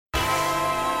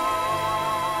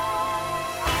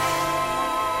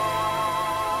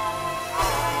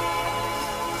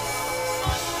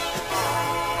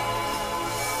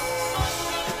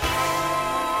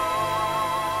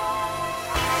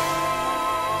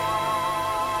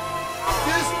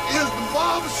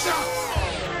Barbershop.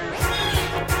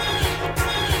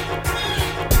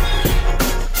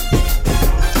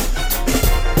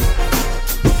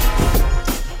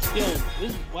 Yo,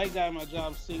 this white guy at my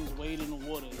job sings "Wade in the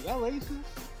Water." Is that racist?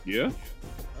 Yeah,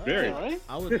 very. Yeah, right?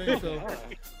 I would think so. All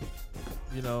right.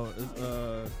 You know, it's,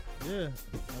 yeah,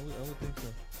 I would think so.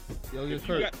 Yo, If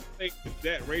you got to think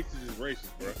that racist is racist,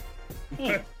 bro.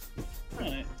 Yeah. All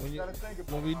right.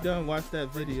 When we done, watch that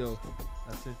video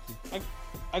I sent you.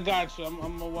 I got you. I'm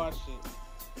gonna watch it,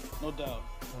 no doubt.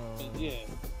 But yeah,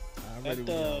 I really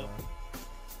that, want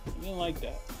you didn't like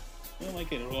that. You didn't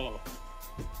like it at all.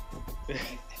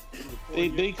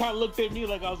 They kind of looked at me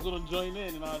like I was gonna join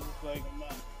in, and I was just like, I'm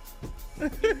not.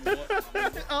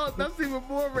 Oh, that's even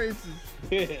more racist.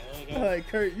 Yeah, Like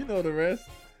Kurt, you know the rest.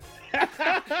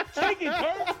 take it,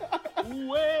 Kurt.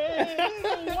 Way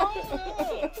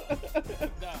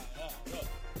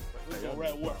We're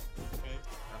gonna work. Okay.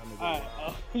 All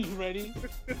right, you ready?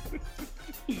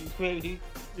 You ready?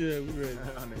 Yeah, we ready.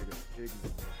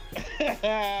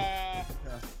 Yes,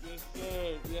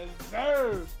 sir. Yes,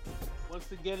 sir.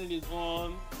 Once again, it is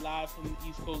on live from the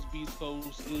East Coast, Beast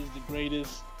Coast. It is the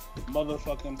greatest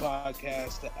motherfucking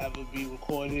podcast to ever be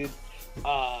recorded.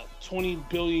 20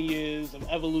 billion years of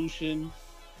evolution.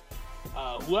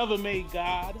 Whoever made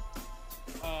God,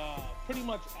 pretty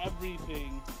much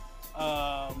everything,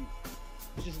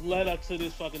 just led up to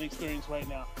this fucking experience right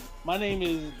now. My name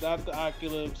is Dr.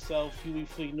 Ocular himself, Huey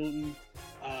Fleet Newton,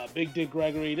 Big Dick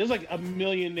Gregory. There's like a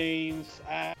million names.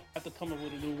 I have to come up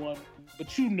with a new one.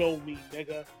 But you know me,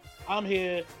 nigga. I'm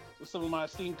here with some of my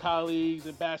esteemed colleagues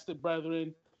and bastard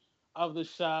brethren of the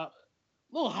shop.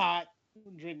 A little hot,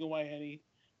 drinking white Henny.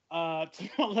 To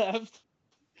my left,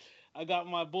 I got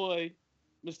my boy,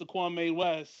 Mr. Kwame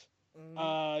West.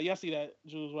 Y'all see that,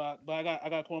 Jules Rock? But I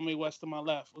got Kwame West to my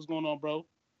left. What's going on, bro?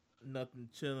 Nothing,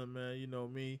 chilling, man. You know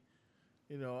me.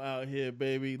 You know, out here,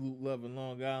 baby, loving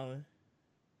Long Island.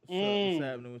 What's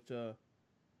happening with y'all?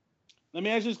 Let me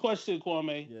ask you this question,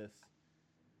 Kwame. Yes.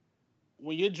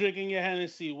 When you're drinking your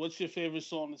Hennessy, what's your favorite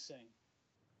song to sing?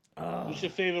 What's your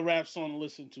favorite rap song to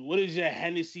listen to? What is your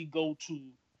Hennessy go-to?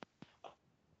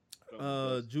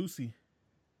 Juicy.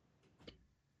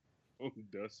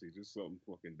 Dusty, just something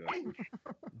fucking dusty.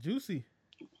 Juicy.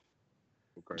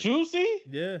 Okay. Juicy?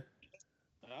 Yeah.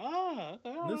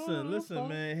 Okay. Listen,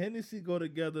 man. Hennessy go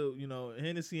together, you know,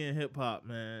 Hennessy and hip hop,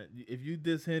 man. If you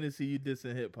diss Hennessy, you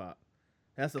dissing hip hop.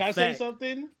 That's a Can fact. I say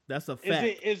something? That's a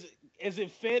fact. Is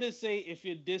it fair to say if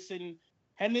you're dissing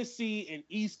Hennessy and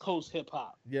East Coast hip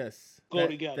hop? Yes. Go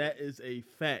together. That is a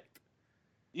fact.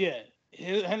 Yeah.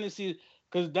 Hennessy,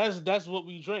 because that's what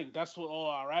we drink. That's what all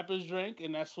our rappers drink,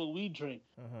 and that's what we drink.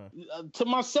 To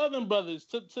my Southern brothers,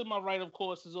 to my right, of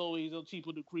course, as always, El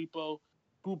Chipo de Creepo,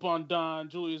 Groupon Don,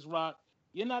 Julius Rock.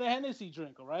 You're not a Hennessy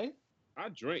drinker, right? I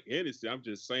drink Hennessy. I'm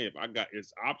just saying, if I got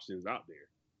its options out there.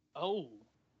 Oh.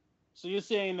 So you're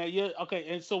saying that you're okay,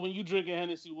 and so when you drink a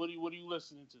Hennessy, what are you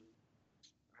listening to?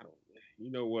 I don't. You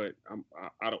know what?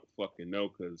 I don't fucking know,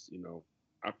 because you know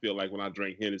I feel like when I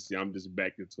drink Hennessy, I'm just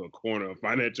backed into a corner of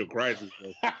financial crisis.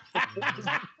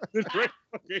 Just drink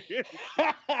fucking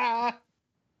Hennessy.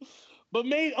 But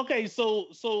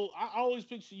so I always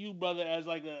picture you, brother, as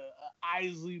like a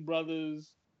Isley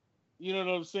Brothers. You know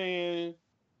what I'm saying?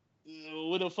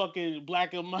 With a fucking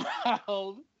Black and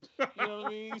Mild. You know what I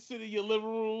mean? Sit in your living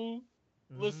room,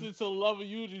 listening to Love of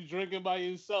You, just drinking by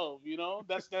yourself. You know,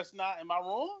 that's not. Am I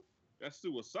wrong? That's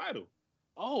suicidal.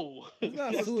 Oh, It's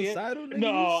not suicidal, nigga.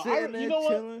 No, you know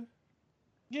chilling. what?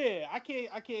 Yeah, I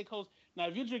can't coast. Now,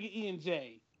 if you're drinking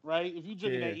E&J, right? If you're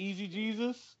drinking that Easy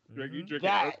Jesus, You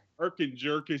drinking Erkin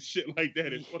jerk and shit like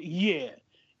that. Yeah.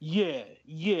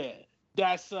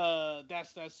 That's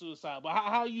suicide. But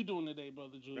how are you doing today,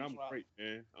 brother Julius? I'm great,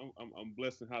 man. I'm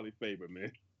blessed and highly favored,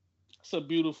 man. It's a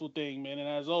beautiful thing, man. And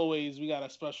as always, we got a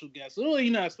special guest. Well,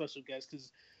 you're not a special guest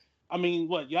because, I mean,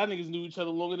 y'all niggas knew each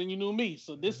other longer than you knew me.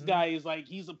 So this guy is like,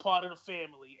 he's a part of the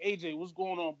family. AJ, what's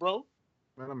going on, bro?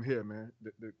 Man, I'm here, man.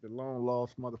 The long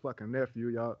lost motherfucking nephew.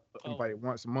 Y'all invite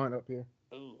once a month up here.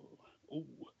 Ooh.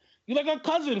 You like a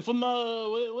cousin from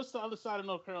what's the other side of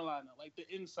North Carolina? Like the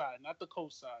inside, not the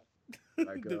coast side.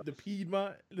 Like the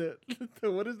Piedmont.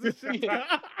 What is this shit?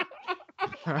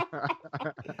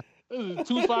 This is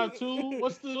 252.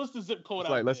 What's the zip code?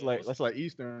 That's like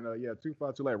Eastern.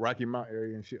 252, like Rocky Mount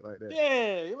area and shit like that.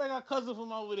 Yeah, you're like our cousin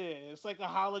from over there. It's like a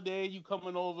holiday. You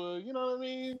coming over? You know what I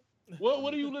mean?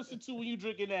 What do you listen to when you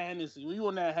drinking that Hennessy? When you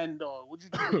on that hen dog? What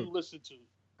you listen to?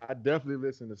 I definitely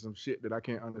listen to some shit that I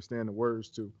can't understand the words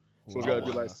to. So it's gotta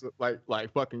be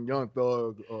like fucking Young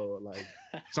Thug or like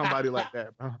somebody like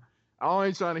that. I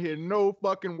ain't trying to hear no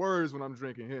fucking words when I'm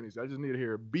drinking Hennessy. I just need to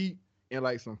hear a beat and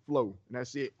like some flow, and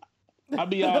that's it. I'll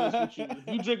be honest with you.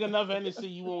 If you drink enough Hennessy,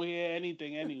 you won't hear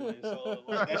anything anyway. So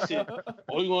like, that shit,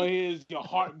 all you're gonna hear is your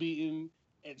heart beating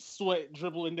and sweat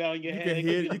dribbling down your head.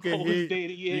 You can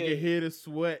hear the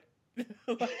sweat.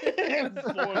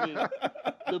 Forming.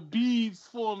 The beads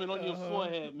forming on your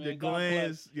forehead, man. Your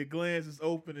glands is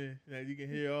opening. Now you can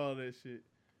hear all that shit.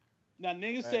 Now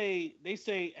niggas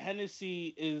say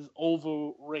Hennessy is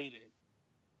overrated.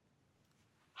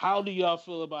 How do y'all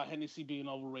feel about Hennessy being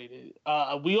overrated?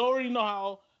 We already know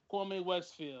how Kwame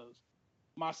West feels.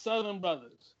 My Southern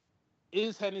brothers,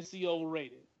 is Hennessy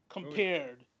overrated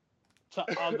compared to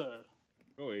other?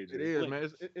 It is, man.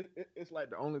 It's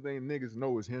like the only thing niggas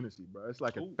know is Hennessy, bro. It's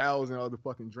like 1,000 other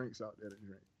fucking drinks out there to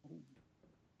drink.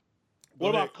 What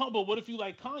about but what if you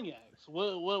like cognacs?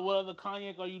 What other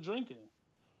cognac are you drinking?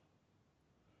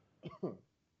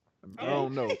 I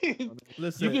don't know.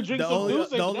 Listen, you can drink some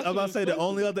Douce. I'm about to say the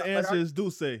only other answer is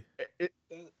Douce.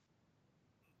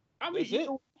 I mean,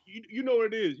 you know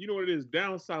what it is. You know what it is.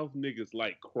 Down south niggas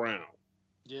like Crown.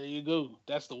 There you go.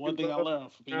 That's the one thing I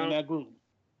learned from being in that group.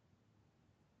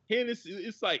 Hennessy,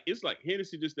 it's like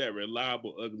Hennessy, just that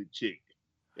reliable ugly chick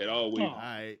that always. All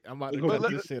right, I'm about to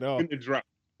cut this shit off. In the drop.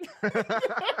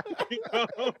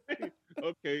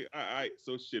 Okay, all right.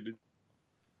 So shit. It's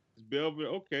Belvin.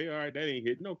 Okay, all right. That ain't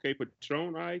hitting. Okay,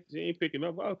 Patron. All right, she ain't picking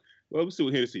up. Oh, well, we see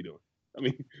what Hennessy doing. I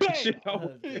mean, shit. All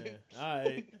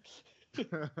right.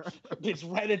 Bitch,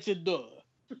 right at your door.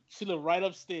 She live right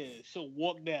upstairs. She'll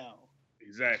walk down.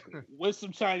 Exactly. With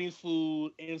some Chinese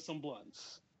food and some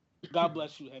blunts. God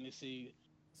bless you, Hennessy.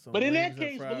 Some but in wings that case,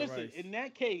 and but fried listen, rice. in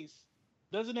that case,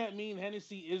 doesn't that mean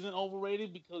Hennessy isn't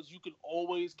overrated because you can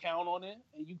always count on it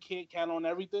and you can't count on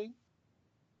everything?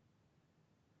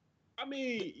 I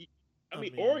mean,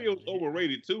 Oreo's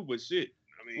overrated too, but shit.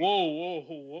 I mean,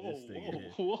 whoa.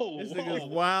 This nigga's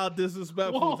wild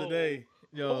disrespectful today.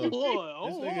 Yo, this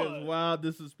nigga's wild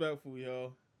disrespectful,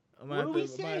 yo. What are we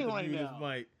saying right now?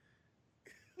 Mic.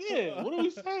 Yeah, what are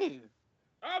we saying?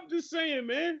 I'm just saying,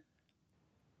 man.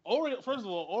 Oreo. First of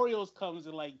all, Oreos comes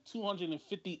in like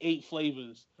 258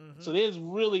 flavors, Mm-hmm. so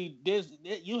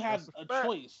you have a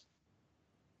choice.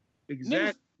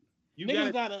 Exactly.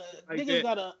 Niggas got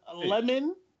a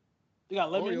lemon. They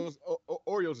got lemon.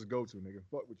 Oreos is go to, nigga.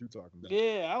 Fuck what you talking about.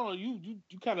 Yeah, I don't know.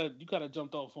 You kind of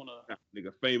jumped off on a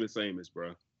nigga. Famous Amos,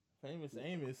 bro. Famous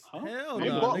Amos. Huh? Hell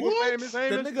Nigga, no. Famous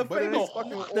Amos. The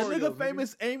nigga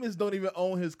Famous Amos don't even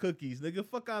own his cookies. Nigga,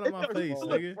 fuck out of my face,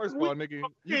 nigga. First of all, nigga,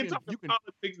 you can't talk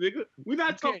politics, nigga. We're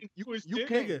not talking. You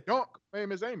can't dunk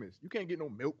Famous Amos. You can't get no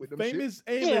milk with them. Famous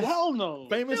shit. Amos. Yeah, hell no.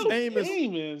 Famous Amos. You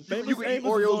can eat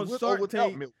Amos Oreos on with Shark or without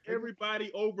Tank. milk.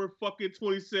 Everybody over fucking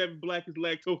 27 black is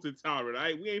lactose intolerant. All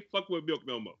right, we ain't fucking with milk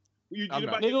no more.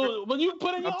 Nigga, when you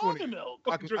put in your almond milk,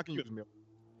 I can use milk.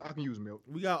 I can use milk.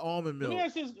 We got almond milk. Let me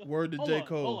ask you this. Word to J.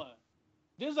 Cole. Hold on.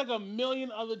 There's like a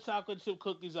million other chocolate chip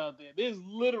cookies out there. There's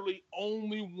literally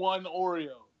only one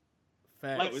Oreo.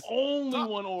 Facts. Like only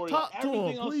one Oreo. Talk to Everything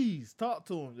him, else, please. Talk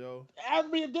to him, yo.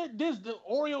 The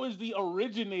Oreo is the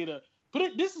originator.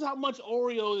 But this is how much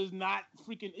Oreo is not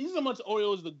freaking. This is how much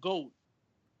Oreo is the GOAT.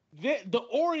 The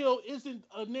Oreo isn't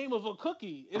a name of a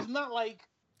cookie. It's not like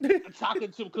a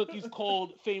chocolate chip cookies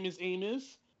called Famous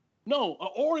Amos. No, an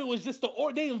Oreo is just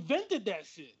they invented that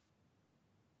shit.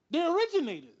 They're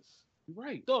originators.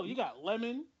 Right. So you got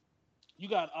lemon. You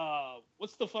got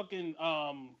what's the fucking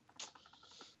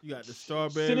You got the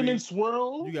strawberry. Cinnamon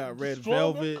swirl. You got red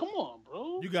strawberry. velvet. Come on,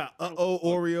 bro. You got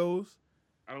Oreos.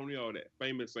 I don't need all that.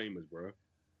 Famous Amos, bro.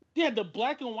 They had the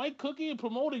black and white cookie and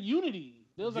promoted unity.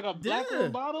 There was like a black on the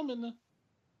bottom and the.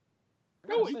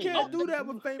 No, you can't do that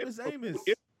with Famous Amos.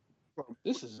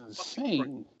 This is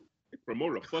insane. They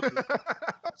promoted a fucking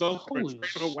so Holy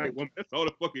a white woman. That's all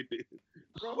the fuck it did.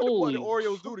 Bro, what the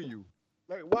Oreos do to you?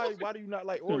 Like, why do you not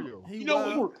like Oreo? You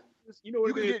know what?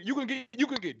 You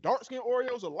can get dark skin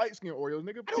Oreos or light skin Oreos,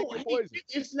 nigga. Pick your poison.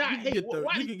 It's not. You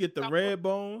can get the red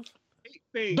bones.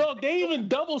 Dog, they even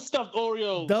double stuffed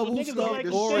Oreos. Double niggas stuffed like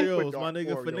Oreos, shit. my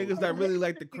nigga. For Oreos. niggas that really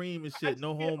like the cream and shit.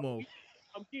 No homo.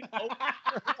 I'm getting older.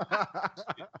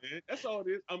 Man. That's all it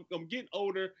is. I'm getting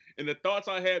older, and the thoughts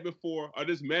I had before are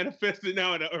just manifested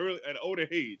now at an older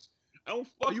age. I don't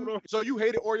fuck with Oreos. So you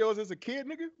hated Oreos as a kid,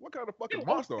 nigga? What kind of fucking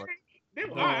monster are you? They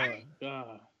were all right.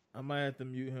 I might have to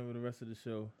mute him for the rest of the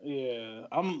show. Yeah,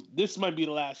 this might be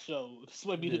the last show. This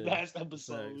might be the last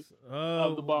episode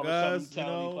of the Barbershop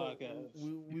Mentality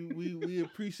Podcast. We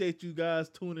appreciate you guys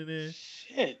tuning in.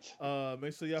 Shit.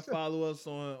 Make sure y'all follow us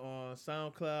on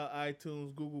SoundCloud,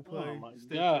 iTunes, Google Play. Oh my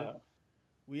Stitcher. God.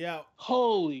 We out.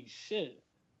 Holy shit.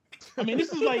 I mean,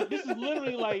 this is like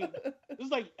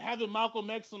having Malcolm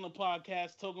X on the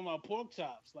podcast talking about pork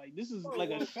chops. Like, this is like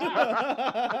a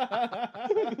shot.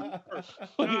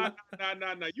 Nah.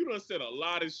 You done said a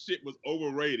lot of shit was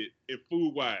overrated in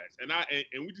food wise, and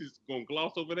we just gonna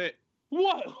gloss over that.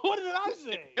 What? What did I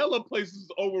say? Hella places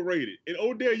is overrated, and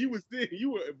Odell, you was there,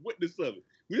 you were a witness of it.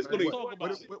 We just gonna talk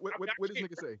about it. What does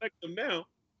nigga say? Them now.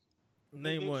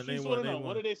 Name one.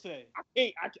 What did they say?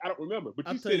 I don't remember. But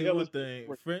I'll you tell said you hella one thing.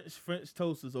 French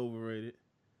toast is overrated.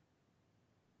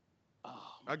 Oh,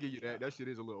 I'll give you that. That shit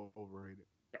is a little overrated.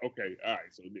 Okay, all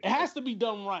right. So it has to be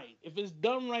done right. If it's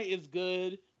done right, it's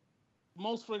good.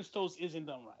 Most French toast isn't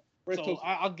done right.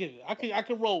 I'll give it. I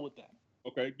can roll with that.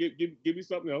 Okay, give me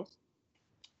something else.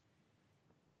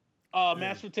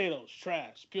 Mashed potatoes,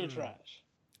 trash, pure trash.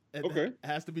 Okay, it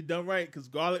has to be done right because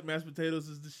garlic mashed potatoes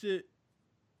is the shit.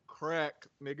 Crack,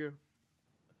 nigga. I'm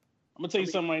gonna tell you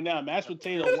something right now. Mashed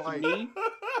potatoes to me.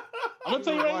 I'm gonna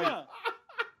tell you right now.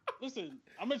 Listen,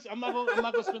 I'm not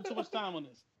gonna spend too much time on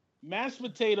this. Mashed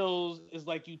potatoes is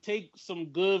like you take some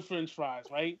good French fries,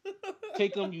 right?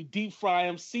 Take them, you deep fry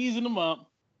them, season them up,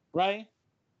 right?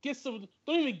 Get some.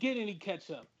 Don't even get any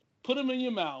ketchup. Put them in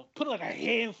your mouth. Put like a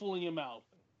handful in your mouth.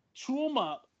 Chew them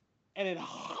up, and then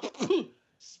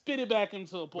spit it back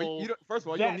into a bowl. First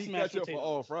of all, you don't need ketchup for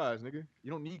all fries, nigga.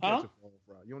 You don't need ketchup for all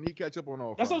fries. You don't need ketchup on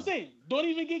all fries. That's what I'm saying. Don't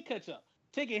even get ketchup.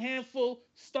 Take a handful,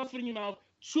 stuff it in your mouth,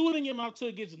 chew it in your mouth till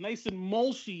it gets nice and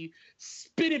mushy,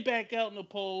 spit it back out in the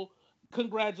bowl.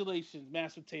 Congratulations,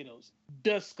 mashed potatoes.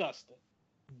 Disgusting.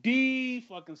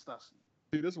 Fucking disgusting.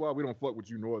 See, this is why we don't fuck with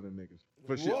you northern niggas.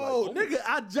 For shit Whoa, like that. nigga,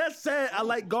 I just said I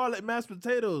like garlic mashed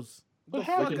potatoes. What the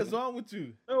fuck is wrong with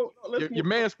you? No, Your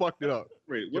man's fucked it up.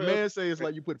 Wait, Your man say it's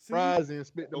like you put fries in and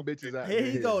spit them bitches out. Here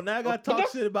you go. Now I gotta talk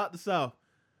shit about the South.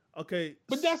 Okay.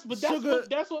 But that's sugar,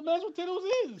 that's what mashed potatoes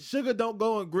is. Sugar don't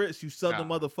go in grits, you southern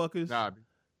motherfuckers. Nah.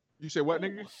 You said what,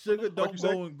 nigga? Sugar don't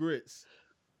go in grits.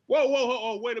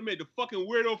 Whoa, wait a minute. The fucking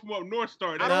weirdo from up north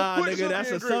started. Nah, nigga,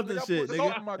 that's a southern shit,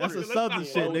 nigga. That's a southern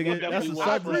shit, nigga. That's a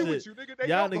southern shit.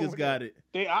 Y'all niggas got it.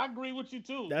 I agree with you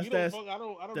too. That's that. I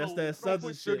don't know. that southern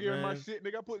shit, sugar man. in my shit,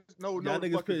 nigga. I put y'all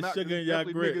niggas put sugar in y'all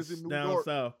grits down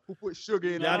south. Who put sugar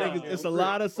in y'all niggas? It's a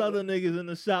lot of southern niggas in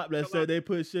the shop that said they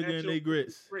put sugar in their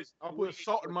grits. I put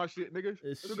salt in my shit, nigga.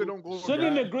 Sugar don't go. Sugar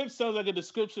in the grits sounds like a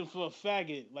description for a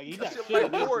faggot. Like he got sugar.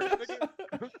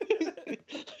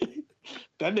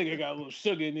 That nigga got a little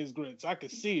sugar in his grits. I can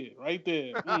see it right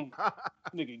there.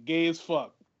 Nigga gay as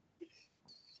fuck.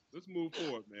 Let's move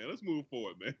forward,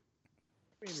 man.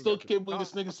 Still can't believe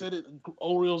this nigga said it.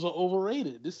 Oreos are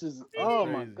overrated. This is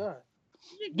my god.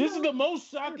 This is the most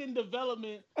shocking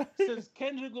development since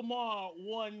Kendrick Lamar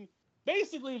won.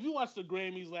 Basically, if you watched the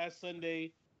Grammys last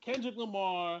Sunday, Kendrick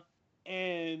Lamar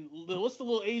and what's the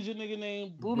little Asian nigga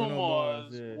name? Bruno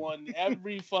Mars won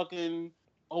every fucking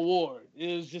award.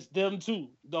 It was just them two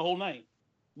the whole night.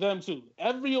 Them two.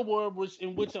 Every award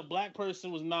in which a black person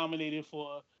was nominated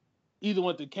for either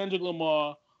went to Kendrick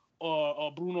Lamar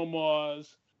or Bruno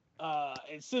Mars.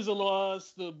 And SZA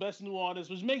lost the best new artist,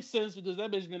 which makes sense because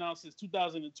that bitch been out since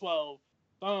 2012.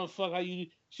 I don't know fuck how you.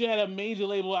 She had a major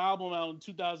label album out in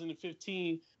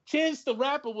 2015. Chance the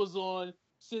Rapper was on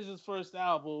SZA's first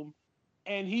album,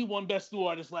 and he won Best New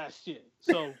Artist last year.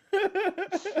 So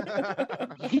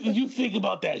you think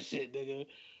about that shit, nigga.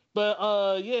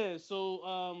 But yeah,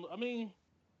 so I mean,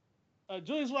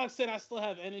 Julius Rock said I still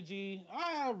have energy.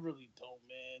 I really don't,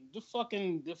 man.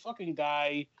 The fucking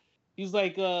guy, he's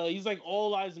like All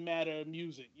Lives Matter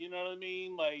music. You know what I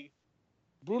mean? Like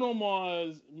Bruno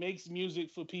Mars makes music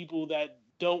for people that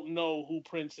don't know who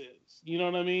Prince is. You know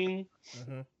what I mean?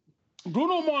 Mm-hmm.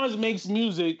 Bruno Mars makes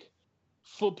music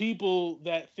for people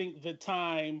that think the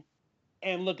time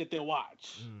and look at their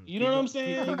watch. You know what I'm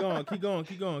saying? Keep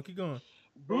going.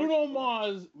 Bruno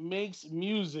Mars makes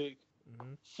music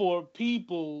for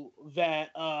people that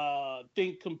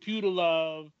think Computer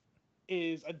Love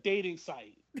is a dating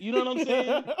site. You know what I'm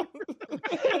saying?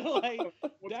 Like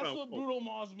that's what Bruno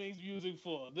Mars makes music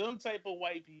for. Them type of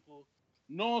white people.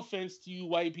 No offense to you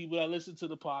white people that listen to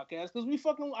the podcast, because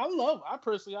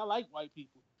I like white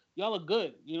people. Y'all are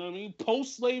good. You know what I mean?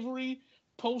 Post-slavery,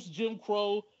 post-Jim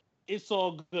Crow, it's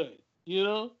all good. You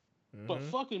know? Mm-hmm. But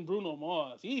fucking Bruno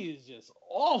Mars, he is just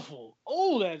awful.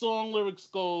 Oh, that song lyrics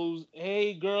goes,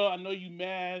 hey, girl, I know you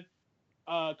mad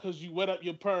because you wet up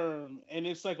your perm. And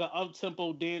it's like an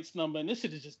up-tempo dance number. And this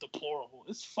shit is just deplorable.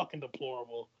 It's fucking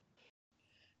deplorable.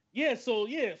 Yeah, so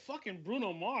yeah, fucking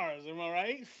Bruno Mars, am I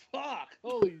right? Fuck.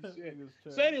 Holy shit.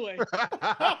 So anyway.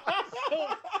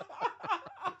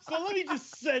 So let me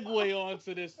just segue on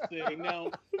to this thing.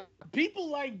 Now, people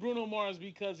like Bruno Mars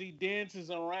because he dances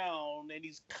around and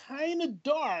he's kind of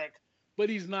dark, but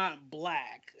he's not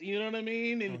black. You know what I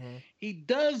mean? And he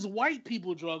does white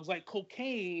people drugs like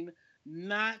cocaine,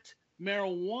 not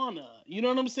marijuana. You know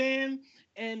what I'm saying?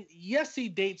 And yes, he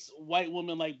dates white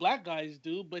women like black guys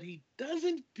do, but he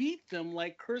doesn't beat them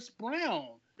like Chris Brown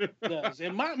does.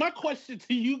 And my question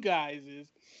to you guys is,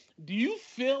 do you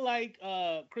feel like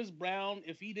Chris Brown,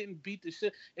 if he didn't beat the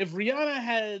shit, if Rihanna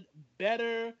had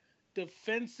better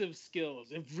defensive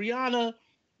skills, if Rihanna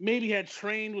maybe had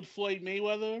trained with Floyd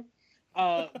Mayweather,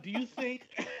 do you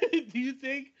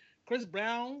think Chris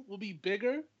Brown will be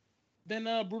bigger than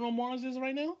Bruno Mars is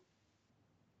right now?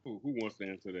 Who wants to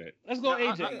answer that? Let's go,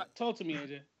 AJ. Talk to me,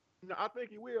 AJ. No, I think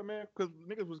he will, man. Because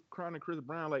niggas was crying to Chris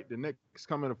Brown like the next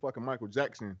coming to fucking Michael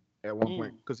Jackson at one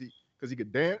point. Because he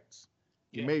could dance,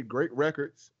 he made great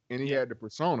records, and he had the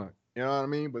persona. You know what I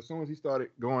mean? But as soon as he started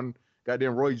going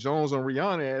goddamn Roy Jones on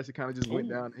Rihanna ass, it kind of just went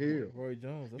down the hill. Roy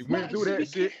Jones. He went through that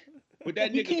shit. But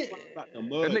that nigga about the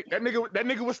mud. That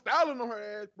nigga was styling on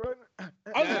her ass, bro.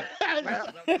 Yo,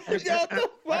 what the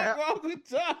fuck wrong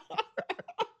with y'all?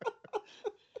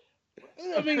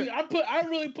 I mean, I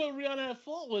really put Rihanna at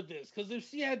fault with this, because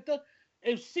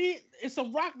it's a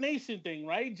Rock Nation thing,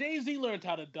 right? Jay-Z learned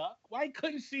how to duck. Why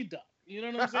couldn't she duck? You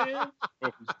know what I'm saying?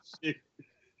 Oh, shit.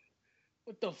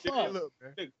 What the fuck? Yeah, look,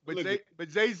 man. But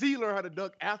Jay-Z learned how to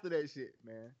duck after that shit,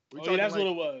 man. That's what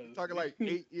it was. Talking like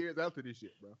 8 years after this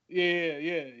shit, bro.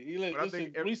 Yeah.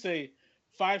 Listen, we say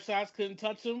 5 shots couldn't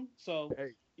touch him, so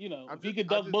if he could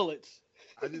duck bullets.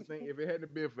 I just think if it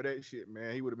hadn't been for that shit,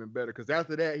 man, he would have been better. Because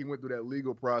after that, he went through that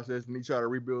legal process and he tried to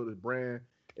rebuild his brand.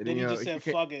 And then he just said,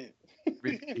 "Fuck it."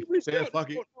 He said,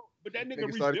 "Fuck it." But that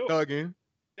nigga started thugging.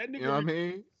 That nigga, you know what I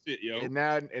mean? Shit, yo. And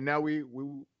now we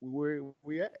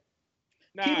at.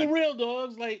 Nah. Keep it real,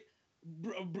 dogs. Like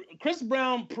Chris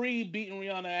Brown beating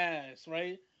Rihanna ass,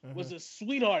 right? Was a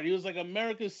sweetheart. He was like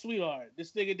America's sweetheart.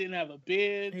 This nigga didn't have a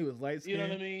beard. He was light skinned. You know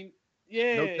what I mean?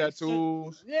 Yeah. No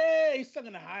tattoos. He sung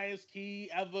in the highest key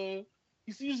ever.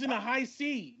 He's using a high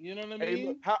C. You know what I mean? Hey,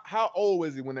 look, how old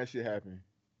was he when that shit happened?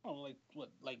 Oh,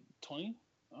 like 20?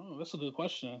 Oh, that's a good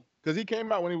question. Because he came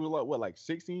out when he was like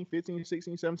 16, 15,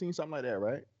 16, 17, something like that,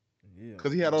 right? Yeah.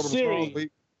 Because he had all the songs.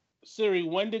 Siri,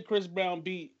 when did Chris Brown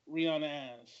beat Rihanna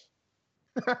ass?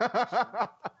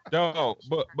 No,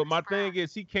 but my thing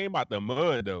is he came out the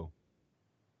mud though.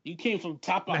 He came from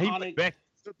Tappahannock.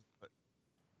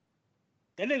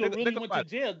 That nigga really went to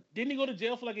jail. Didn't he go to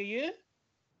jail for like a year?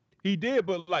 He did,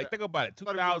 but like think about it.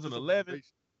 2011,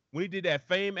 when he did that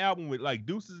Fame album with like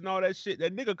Deuces and all that shit,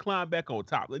 that nigga climbed back on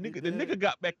top. The nigga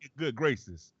got back in good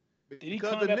graces. Did he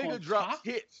climb back on top?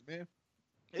 Hits, man.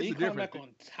 Did he climb back on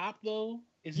top though?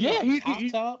 That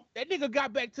nigga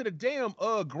got back to the damn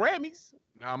Grammys.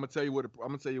 Now I'm gonna tell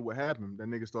you what happened. That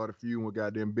nigga started feuding with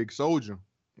goddamn Big Soldier.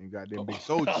 And goddamn Big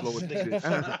Soldier slowed that shit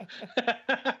down.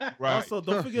 Right. Also,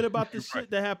 don't forget about the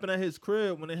shit that happened at his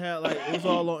crib when they had like it was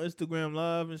all on Instagram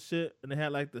Live and shit, and they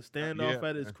had like the standoff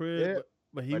at his crib. Yeah.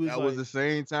 But he was that was the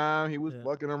same time he was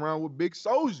fucking around with Big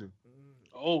Soldier.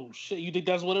 Oh shit! You think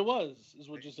that's what it was? Is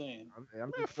what you're saying?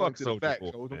 I'm just fuck to the facts.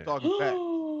 I'm talking facts.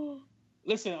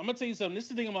 Listen, I'm gonna tell you something. This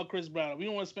is the thing about Chris Brown. We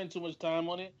don't want to spend too much time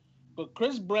on it, but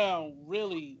Chris Brown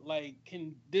really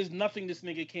can. There's nothing this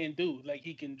nigga can't do. Like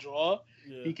he can draw,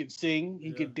 he can sing,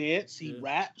 he can dance, he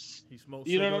raps. He smokes.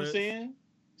 You know what I'm saying?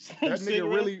 That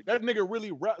nigga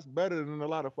really raps better than a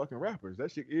lot of fucking rappers.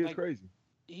 That shit is crazy.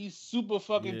 He's super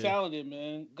fucking talented,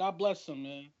 man. God bless him,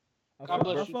 man. God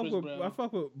bless you, Chris Brown. I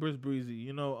fuck with Briz Breezy.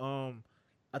 You know,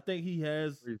 I think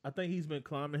he's been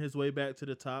climbing his way back to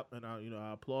the top, and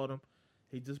I applaud him.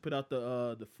 He just put out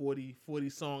the 40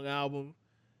 song album.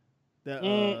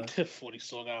 That 40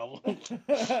 song album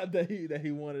that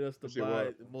he wanted us to buy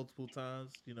multiple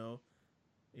times. You know,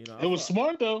 it was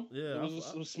smart though. Yeah, it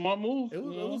was a smart move. It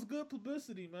was good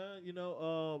publicity, man. You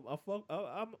know,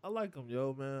 I like him,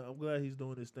 yo, man. I'm glad he's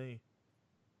doing his thing.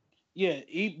 Yeah,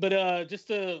 but just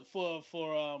for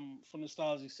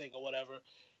nostalgia's sake or whatever,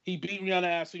 he beat Rihanna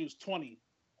ass when he was 20.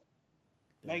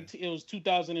 It was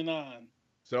 2009.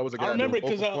 So that was a guy that was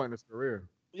point in his career.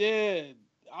 Yeah,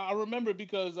 I remember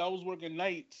because I was working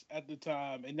nights at the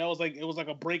time, and it was like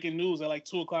a breaking news at like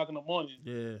 2:00 in the morning.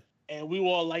 Yeah, and we were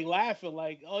all like laughing,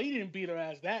 like, "Oh, he didn't beat her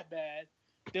ass that bad."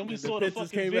 Then we saw the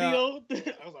fucking video.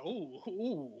 I was like,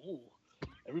 "Ooh."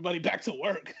 Everybody back to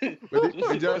work. Did y'all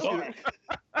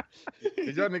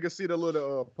niggas see the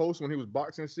little post when he was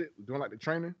boxing shit, doing like the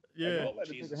training? Yeah. Like,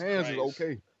 his hands is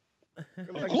okay.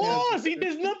 Of course,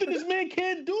 there's nothing this man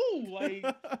can't do. Like,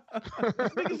 this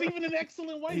nigga's even an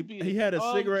excellent white beater. He had a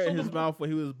cigarette in his mouth when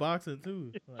he was boxing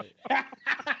too. Like.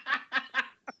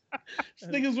 This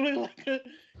nigga's really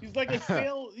he's like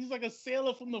a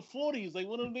sailor from the 40s, like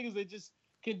one of them niggas that just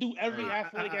can do every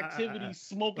athletic activity,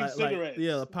 smoking cigarettes.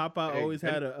 Popeye always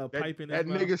had a pipe in his That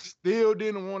mouth. nigga still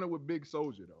didn't want it with Big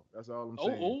Soldier though. That's all I'm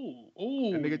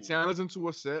saying. That nigga challenged him to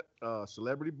a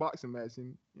celebrity boxing match,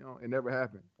 and it never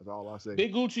happened. That's all I say.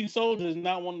 Big Gucci Soldier is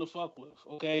not one to fuck with.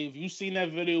 Okay, if you seen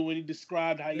that video when he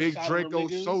described how he Big shot Draco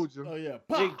niggas, Soldier. Oh yeah,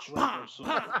 Big Draco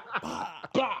Soldier.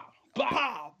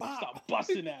 Stop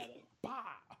busting at him.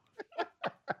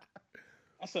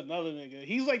 That's another nigga.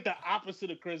 He's like the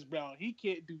opposite of Chris Brown. He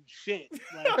can't do shit.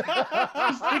 Like,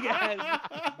 this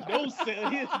nigga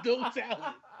has no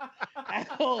talent at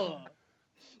all.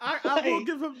 I will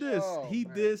give him this. He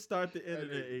man. did start the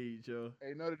internet age, yo.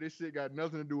 Hey, none of this shit got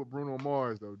nothing to do with Bruno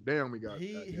Mars though. Damn, we got.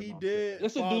 He did.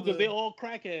 Listen, dude, because they all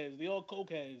crackheads. They all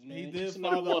cokeheads, man. He did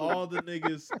follow all the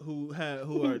niggas who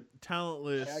are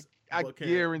talentless. I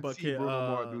guarantee can, Bruno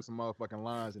Mars do some motherfucking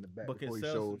lines in the back but before he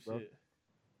can sell shows, some bro. shit.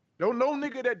 Don't no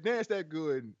nigga that dance that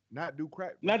good not do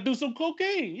crack. Bro. Not do some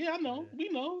cocaine. Yeah, I know. Yeah. We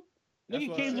know. That's Nigga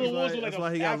why- came to that's the wars why- with like that's a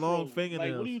why he got afro. long Like,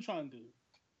 fingernails. what are you trying to do?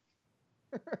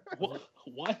 What?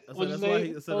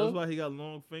 That's why he got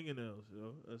long fingernails,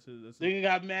 yo. That's it. Nigga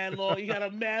got mad long. He got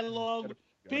a mad long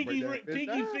pinky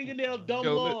fingernail dumb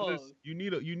Yo, long. listen, you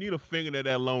need a fingernail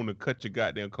that long to cut your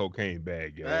goddamn cocaine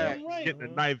bag, yo. Right. Right.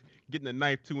 Getting the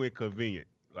knife too inconvenient.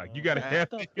 Like you gotta get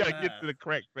to the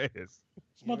crack fast. This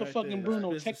motherfucking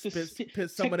Bruno, check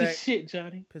this shit,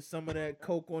 Johnny. Put some of that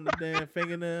coke on the damn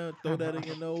fingernail. Throw that in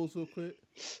your nose real quick.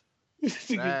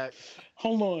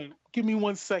 Hold on. Give me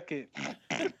 1 second.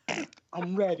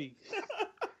 I'm ready.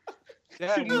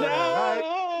 That's what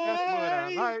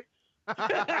I like.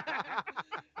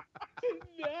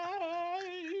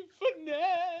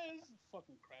 Finesse.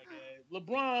 Fucking crackhead.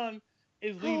 LeBron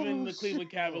is leaving the Cleveland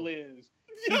Cavaliers.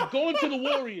 He's going to the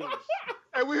Warriors.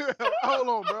 Hey, hold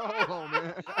on, bro. Hold on,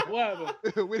 man. What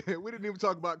happened? we didn't even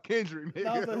talk about Kendrick, nigga.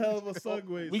 That was a hell of a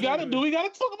segue. We gotta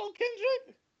talk about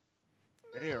Kendrick?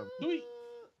 Damn. Do we?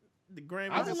 The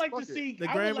Grammys. I would like to see The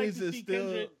I would like Grammys to is see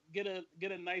still- Kendrick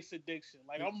get a nice addiction.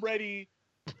 Like I'm ready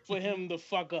for him to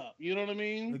fuck up. You know what I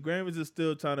mean? The Grammys is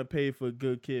still trying to pay for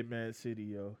Good Kid, Mad City,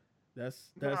 yo. That's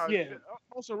Nah, yeah.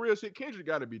 On some real shit, Kendrick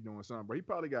got to be doing something, bro. He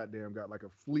probably got like a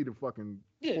fleet of fucking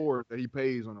Yeah. Ford that he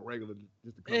pays on a regular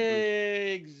just to come through.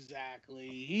 Exactly.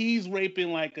 He's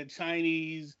raping like a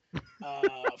Chinese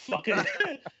fucking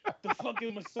the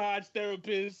fucking massage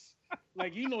therapist.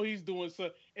 Like he's doing so.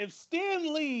 If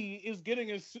Stan Lee is getting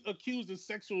accused of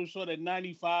sexual assault at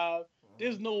 95,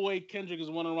 there's no way Kendrick is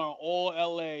running around all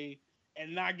LA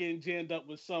and not getting jammed up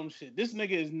with some shit. This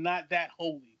nigga is not that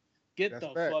holy. Get That's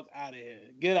the fact. fuck out of here.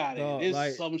 Get out of Dog, here. There's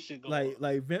like- some shit going on.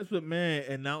 like Vince McMahon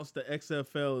announced the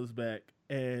XFL is back,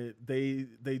 and they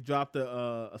dropped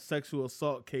a sexual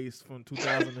assault case from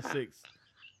 2006.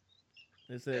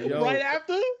 They said, yo, Right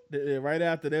after? right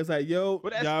after, they was like, yo,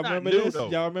 But that's y'all not remember new, this? though.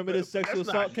 Y'all remember this But sexual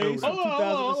that's not assault new, case though. from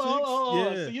Hold 2006? on.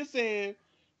 Yeah. So you're saying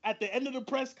at the end of the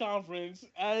press conference,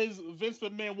 as Vince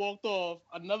McMahon walked off,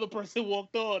 another person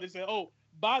walked on and said, "Oh,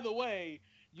 by the way,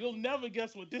 you'll never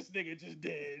guess what this nigga just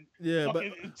did." Yeah,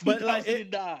 Fucking but like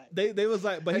 2009. they was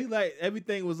like, but he like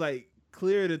everything was like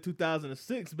cleared in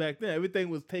 2006 back then. Everything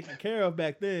was taken care of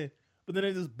back then. But then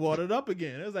they just brought it up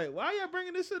again. It was like, why y'all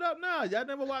bringing this shit up now? Y'all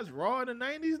never watched Raw in the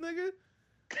 90s, nigga?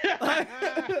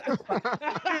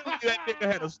 That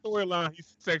nigga had a storyline.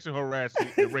 He's sexual harassing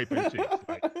and raping chicks.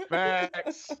 Like,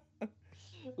 Facts.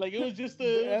 Like it was just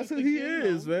a. That's who he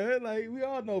is, man. Like we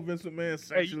all know Vince McMahon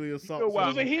sexually you assaults. know It why-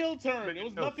 was a heel turn. It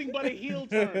was nothing but a heel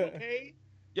turn. Okay.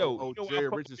 yo, Oh, you know Jerry what I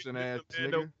fuck Richardson with ass Vince McMahon,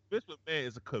 nigga. though? Vince McMahon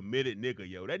is a committed nigga,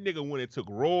 yo. That nigga went and took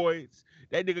roids.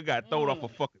 That nigga got thrown off a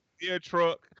fucking beer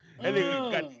truck. That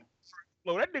nigga got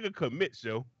flow. That nigga commits,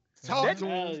 yo. Talk to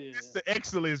Hell him. yeah. That's the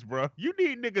excellence, bro. You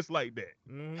need niggas like that.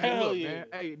 Mhm. Hey, Hell look, yeah. man.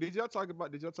 Hey, did y'all talk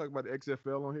about the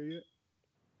XFL on here yet?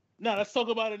 No, let's talk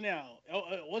about it now.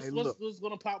 What's Hey, what's, look. what's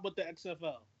gonna pop with the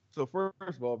XFL? So first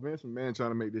of all, Vince McMahon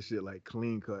trying to make this shit like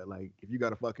clean cut. Like if you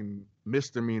got a fucking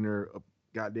misdemeanor of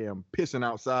goddamn pissing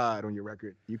outside on your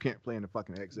record, you can't play in the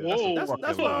fucking XFL. Whoa.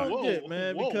 That's what I don't Whoa, get,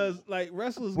 man. whoa. Because like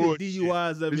wrestlers Bullshit. get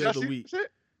DUIs Did every y'all other see week.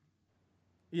 shit?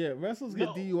 Yeah, wrestlers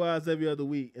No. get DUIs every other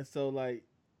week, and so like,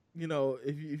 you know,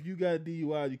 if you got a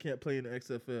DUI, you can't play in the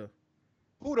XFL.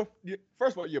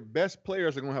 First of all, your best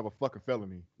players are gonna have a fucking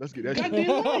felony. Let's get that shit.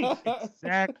 Goddamn right.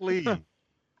 Exactly.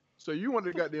 So you want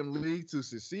the goddamn league to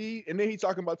succeed, and then he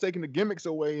talking about taking the gimmicks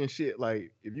away and shit.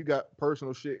 Like if you got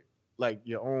personal shit, like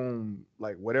your own,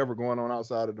 like whatever going on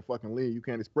outside of the fucking league, you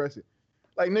can't express it.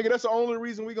 Like nigga, that's the only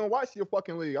reason we gonna watch your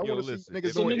fucking league. I Yo, want to see listen, niggas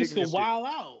if So doing niggas ignorant can shit. wild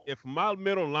out. If my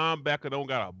middle linebacker don't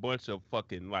got a bunch of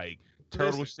fucking like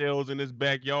turtle shells in his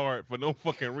backyard for no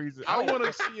fucking reason. I want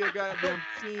to see a goddamn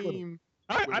team.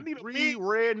 I need three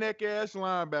redneck ass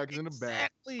linebackers in the back.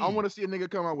 I want to see a nigga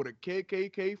come out with a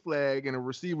KKK flag and a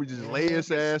receiver just lay his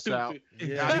ass out.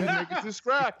 Yeah. These niggas is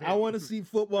scrapping. I want to see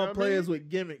football You know what I players mean? with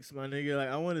gimmicks, my nigga. Like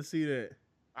I want to see that.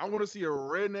 I want to see a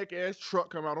redneck ass truck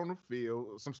come out on the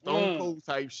field, some Stone Cold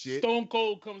type shit. Stone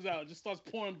Cold comes out, just starts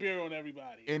pouring beer on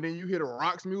everybody. And then you hear the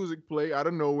Rocks music play out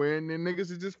of nowhere, and then niggas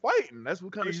is just fighting. That's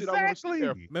what kind of shit I want to see.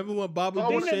 There. Remember when Bobby I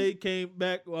wanna- Boucher came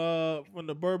back from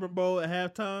the Bourbon Bowl at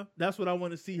halftime? That's what I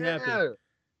want to see happen. Yeah.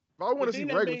 If I want to The see thing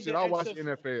that regular made shit, the I'll watch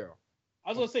XFL NFL. I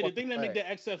was gonna say the Fucking thing that made the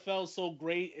XFL so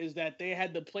great is that they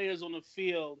had the players on the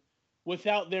field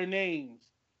without their names.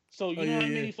 So you know how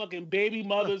many fucking baby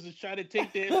mothers is trying to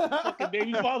take their fucking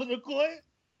baby father to court?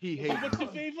 He So hates what's your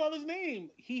baby father's name?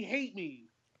 He hate me.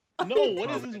 No, what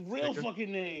is his real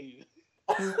fucking name?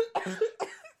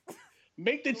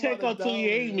 Make the check out till you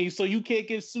hate me so you can't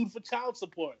get sued for child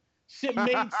support. Shit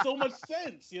made so much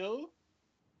sense, yo.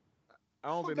 I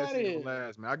don't think Fuck that outta shit here. will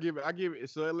last, man. I give it.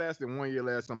 So it lasted 1 year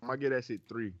last time. I give that shit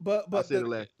 3. But I said it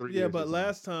last 3 yeah, years. but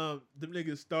last time them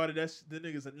niggas started the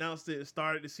niggas announced it and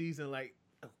started the season like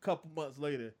a couple months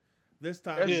later. This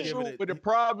time That's he's true, giving it. but the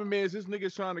problem is this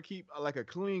nigga's trying to keep like a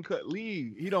clean cut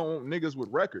league. He don't want niggas with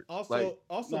records. Also, like,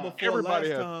 nah, before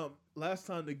everybody last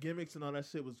time the gimmicks and all that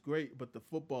shit was great, but the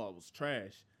football was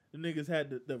trash. The niggas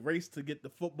had the race to get the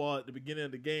football at the beginning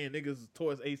of the game. Niggas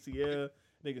tore his ACL.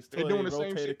 Niggas They tore doing their the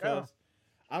same rotator shit now. cuffs.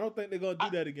 I don't think they're gonna do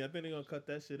that again. I think they're gonna cut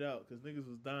that shit out because niggas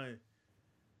was dying.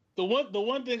 The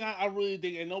one thing I really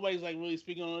think, and nobody's like really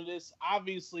speaking on this.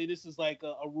 Obviously, this is like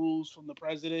a rules from the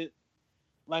president.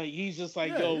 Like he's just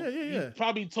like, Yeah, he yeah.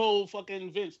 probably told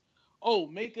fucking Vince, "Oh,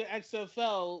 make an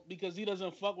XFL because he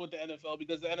doesn't fuck with the NFL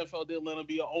because the NFL didn't let him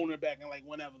be an owner back in like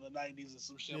whenever the 90s or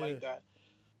some shit Yeah. like that."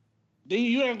 Then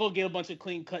you ain't gonna get a bunch of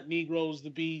clean cut Negroes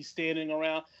to be standing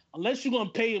around unless you're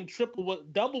gonna pay them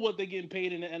double what they're getting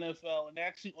paid in the NFL and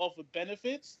actually offer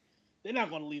benefits. They're not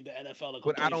gonna leave the NFL to go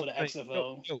But play I for don't the think.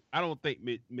 XFL. I don't think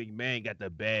McMahon got the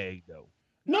bag though.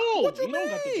 No, What you he don't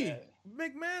got the mean?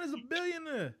 bag. McMahon is a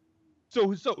billionaire. So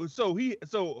he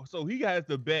has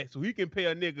the bag, so he can pay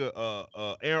a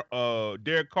nigga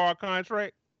Derek Carr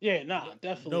contract. Yeah, nah,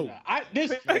 definitely No. not.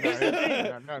 This is the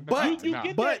thing. But You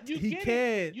get but that, you he get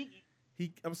can.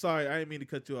 it. I'm sorry, I didn't mean to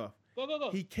cut you off. Go.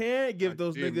 He can give I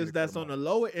those did mean niggas to that's cut on him the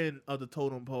lower end of the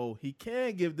totem pole. He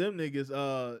can give them niggas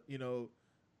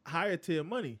higher tier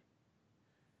money.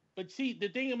 But see, the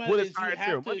thing about What it is is you higher tier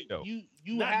have to. money, though? You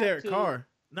Not have Derek to, Carr.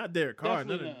 Not Derek Carr.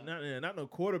 Definitely Not no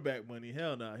quarterback money.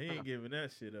 Hell no. He ain't giving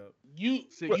that shit up. You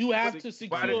have to Why did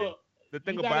secure. The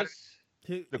thing you about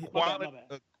gotta, it, the He- quality.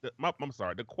 I'm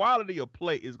sorry. The quality of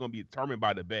play is going to be determined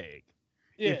by the bag.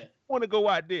 yeah. If you want to go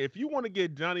out there, if you want to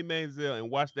get Johnny Manziel and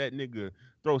watch that nigga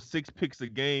throw 6 picks a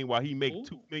game while he make Ooh.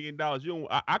 $2 million,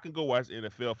 I can go watch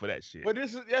NFL for that shit. But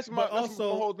that's my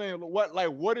also- whole thing.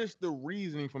 What is the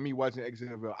reasoning for me watching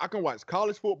XFL? I can watch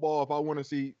college football if I want to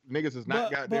see niggas is not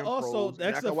But goddamn also pros. the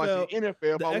and I can watch the NFL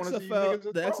if The I want to see niggas XFL, is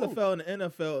the pros. XFL and the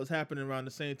NFL is happening around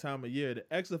the same time of year. The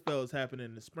XFL is happening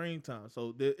in the springtime,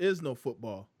 so there is no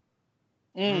football.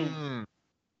 Mm.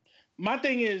 My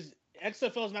thing is,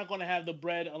 XFL is not going to have the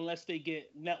bread unless they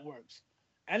get networks.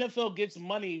 NFL gets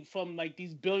money from like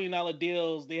these $1 billion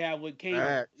deals they have with cable.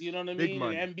 Facts. You know what I Big mean?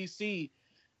 money. And NBC.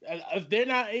 And if they're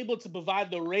not able to provide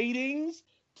the ratings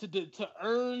to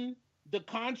earn the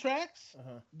contracts,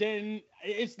 then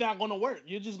it's not going to work.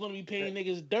 You're just going to be paying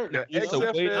niggas dirt. The you know?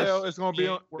 XFL is going to be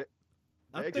on. The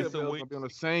I XFL think is going to be on the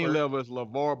same level as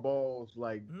LeVar Ball's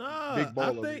like Nah, big I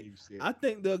baller think league shit. I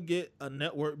think they'll get a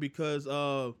network because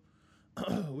of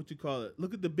what you call it.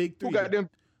 Look at the big three. Who got them?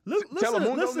 Look,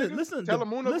 Telemundo listen, niggas? listen. Telemundo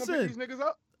gonna listen, pick these niggas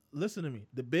up? listen to me.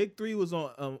 The big three was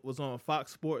on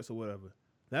Fox Sports or whatever.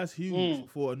 That's huge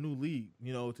for a new league,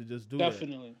 to just do that.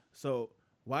 Definitely. So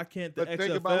why can't the But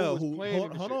think about XFL who was playing in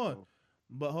the hold shit, on.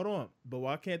 though. Hold on. But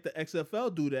why can't the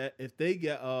XFL do that if they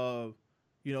get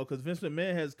because Vince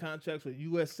McMahon has contracts with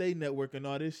USA Network and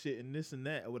all this shit and this and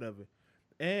that or whatever.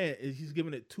 And he's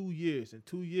giving it 2 years. In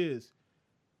 2 years,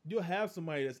 you'll have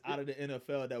somebody that's out of the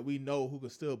NFL that we know who can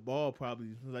still ball probably.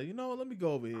 Like, let me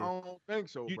go over here. I don't think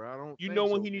so, bro. I don't. You think know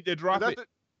when so. he need to drop That's it?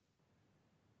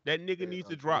 That nigga needs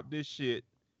to drop this shit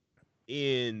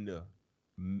in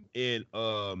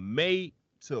May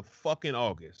to fucking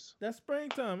August. That's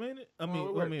springtime, ain't it? I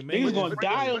mean, wait. maybe Niggas going to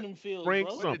Spring- die on them fields, spring-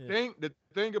 bro. summer. The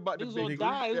thing about the Niggas big gonna three,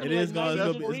 die. It's it gonna is like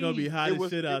gonna, 90 it's gonna be hot It as was-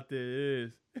 shit out there. It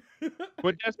is.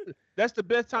 But that's the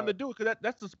best time to do it because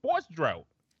that's the sports drought.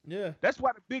 Yeah. That's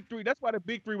why the big three. That's why the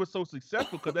big three was so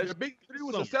successful because The Big Three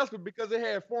was successful because they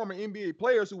had former NBA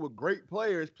players who were great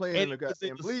players playing in the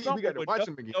goddamn league. We got to watch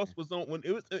them again. Else was on when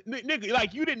it was nigga.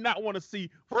 Like you did not want to see.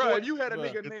 Bro, if you had a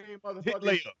Bruh. nigga named Hit motherfucking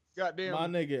layups. goddamn My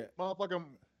nigga. motherfucking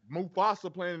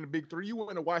Mufasa playing in the Big Three, you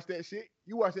wouldn't have watched that shit.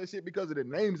 You watched that shit because of the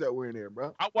names that were in there,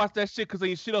 bro. I watched that shit because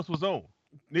ain't shit else was on.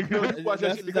 Nigga, you watch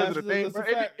that shit because of the names. that's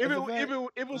Bro. a fact. If That's a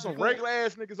fact. it was some That's a fact. regular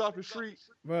ass niggas off the street,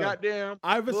 Bro. goddamn.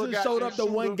 Iverson little showed goddamn up the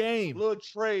one shooter, game. Little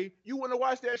Trey, you wouldn't have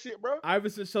watched that shit, bro.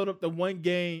 Iverson showed up the one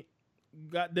game.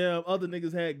 Goddamn, other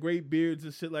niggas had great beards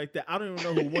and shit like that. I don't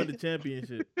even know who won the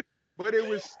championship. But it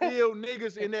was still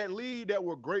niggas in that league that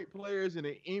were great players in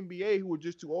the NBA who were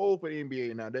just too old for the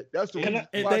NBA now. That's the And reason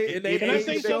And why they Can I age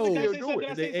say showed. something? Can I say Still do something? it.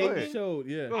 Can I They say age something? showed.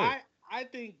 Yeah. Go ahead. I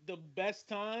think the best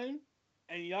time,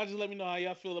 and y'all just let me know how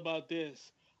y'all feel about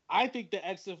this. I think the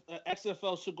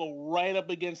XFL should go right up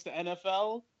against the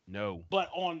NFL, No, but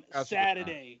on Absolutely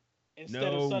Saturday instead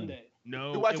of No. Sunday.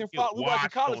 no. We watching it get we watching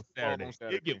watched college on football on Saturday.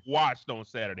 Saturday. It get watched on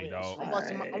Saturday, Yeah, dog.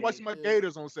 that's I'm watching my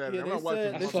Gators on Saturday. Yeah, I'm they not watching.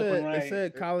 said, That's they fucking said, right. they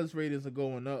said college ratings are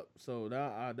going up, so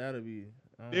that'll be.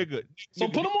 Nigga, So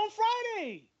nigga, put them on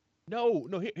Friday. no.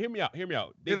 Hear me out.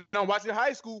 I'm watching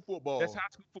high school football. That's high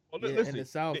school football. Yeah, Listen, in the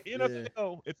South, the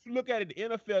NFL. If you look at it, the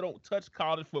NFL don't touch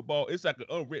college football. It's like an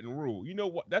unwritten rule. You know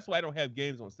what? That's why I don't have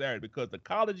games on Saturday because the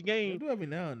college They game do every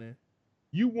now and then.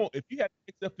 you want. If you have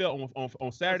XFL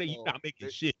on Saturday, First you're of all, not making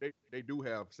shit. They do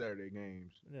have Saturday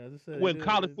games. Yeah, as I said, When they-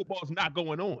 college they- football is not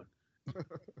going on.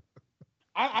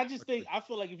 I just think I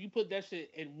feel like if you put that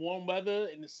shit in warm weather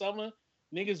in the summer,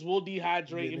 niggas will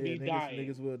dehydrate and be dying.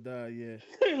 Niggas will die. Yeah.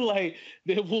 Like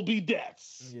there will be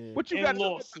deaths Yeah. What you and got?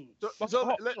 lawsuits.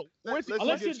 So let's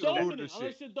Unless you're get to the root of dominant. this shit.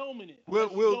 Unless you're dominant.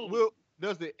 Unless you're dominant. Will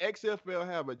does the XFL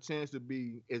have a chance to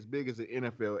be as big as the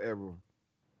NFL ever?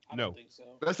 I No. don't think so.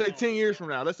 Let's say I don't 10 think years so. from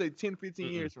now. Let's say 10, 15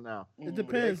 Mm-mm. years from now. Mm. It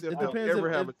depends. Will It the XFL depends. ever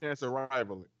if- have a chance to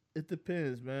rival it? It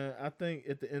depends, man. I think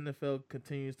if the NFL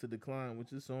continues to decline,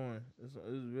 which it's it's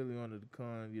really on the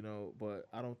decline, you know. But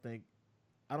I don't think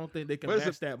they can But it's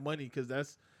match that money because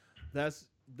that's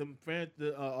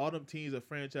all them teams are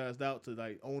franchised out to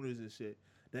like owners and shit.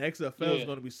 The XFL is Yeah.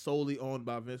 going to be solely owned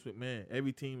by Vince McMahon.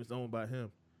 Every team is owned by him.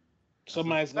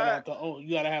 Somebody's gotta have to own. You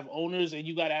gotta have owners and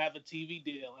you gotta have a TV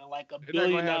deal and like a They're not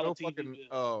 $1 gonna billion have no TV fucking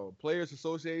deal. players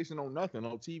association on nothing,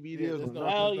 on TV Yeah, deals. there's on no,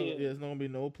 nothing. Hell there's no- yeah. there's not going to be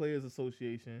no players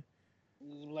association.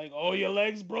 Like, oh, your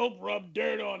legs broke, rub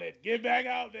dirt on it. Get back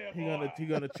out there, boy. He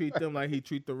gonna treat them like he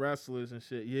treat the wrestlers and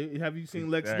shit. Yeah, have you seen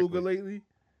Lex Exactly. Luger lately?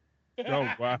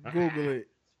 Oh, wow. Google it.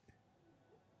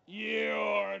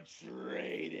 You're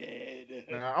traded.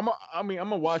 Nah, I'm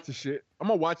gonna watch the shit. I'm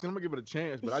gonna watch it. I'm gonna give it a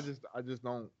chance, but I just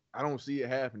don't see it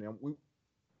happening.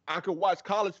 I could watch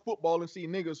college football and see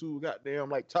niggas who goddamn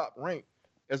like top rank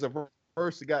as a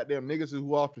versus goddamn niggas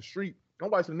who off the street. I'm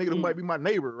watching a nigga who might be my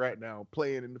neighbor right now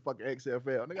playing in the fucking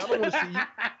XFL. Nigga, I don't want to see you.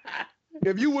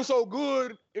 If you were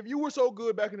so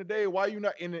good back in the day, why are you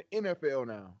not in the NFL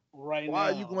now? Right Why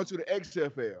now. are you going to the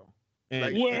XFL? And,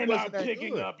 Like, We're it not wasn't that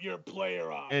picking good. up your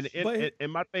player option.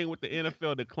 and my thing with the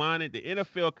NFL declining, the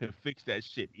NFL can fix that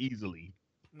shit easily.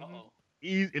 Uh-oh.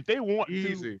 If they want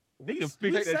Easy. to, they can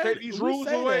We fix say- that. Take these we rules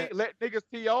say away. that. Let niggas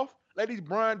tee off. Let these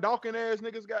Brian Dawkins ass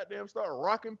niggas goddamn start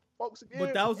rocking folks again.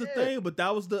 But that was the Yeah. thing. But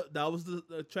that was the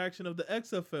attraction of the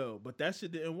XFL. But that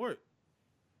shit didn't work.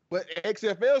 But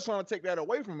XFL's trying to take that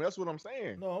away from me. That's what I'm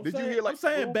saying. No, I'm Did saying, you hear like I'm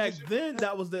saying rules back and shit? then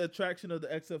that was the attraction of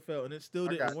the XFL, and it still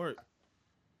I didn't got work.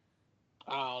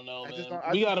 I don't know, I man. just don't-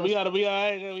 I We just gotta don't-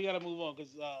 move on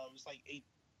because it's like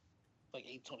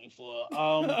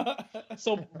 8:24.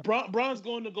 So Bron's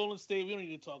going to Golden State. We don't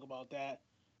need to talk about that.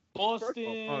 First Boston. of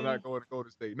all, I'm not going to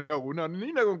Golden State. No, you're not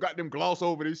gonna got them gloss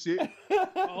over this shit.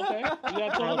 Oh, okay. You gotta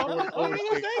talk I'm about not it. going to Okay, Golden let's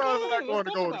State. say Bron's it. not going Let's to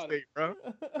talk Golden about State, it. bro.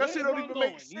 Where's That shit don't Bron even going?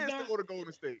 make He's sense to not- go to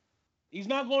Golden State. He's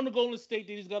not going to Golden State.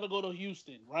 Then he's got to go to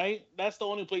Houston, right? That's the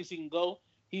only place he can go.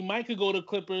 He might could go to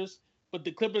Clippers, but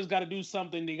the Clippers got to do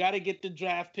something. They got to get the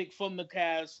draft pick from the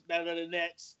Cavs, that are the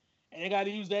Nets, and they got to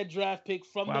use that draft pick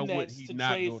from Why the would Nets he to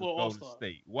not trade go to for All Golden Star.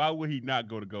 State? Why would he not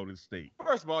go to Golden State?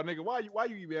 First of all, nigga, why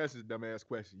you even ask this dumb ass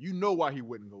question? You know why he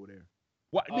wouldn't go there.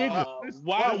 Why, nigga?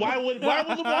 Why would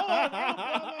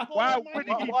Why would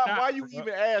he Why not, you bro?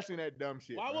 even asking that dumb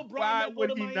shit? Why bro? would Bron Why not go would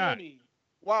to he not? Miami?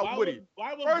 Why would he?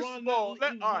 Why would First Bron of all,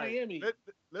 not leave Miami?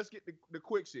 let's get the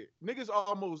quick shit. Niggas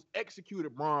almost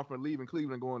executed Bron for leaving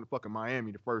Cleveland and going to fucking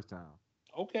Miami the first time.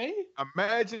 Okay.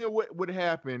 Imagine what would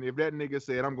happen if that nigga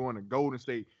said, I'm going to Golden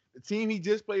State. The team he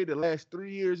just played the last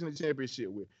 3 years in the championship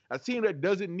with. A team that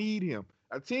doesn't need him.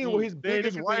 A team where his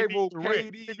biggest rival,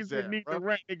 KD, Niggas is that at, need bro.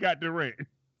 Durant, they got Durant.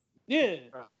 Yeah.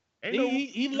 Ain't no,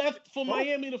 He left for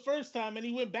Miami the first time and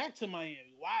he went back to Miami.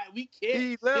 Why we can't? He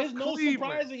left There's no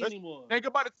Cleveland. surprising anymore. Think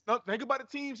about it. Think about the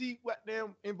teams he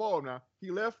damn involved. Now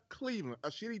he left Cleveland, a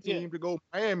shitty team, to go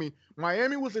Miami.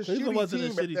 Miami was a Cleveland shitty wasn't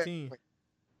team. a shitty team.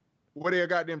 Were they a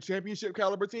goddamn championship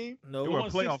caliber team? No, They were a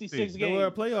playoff team. games. they were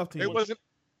a playoff team. They wasn't.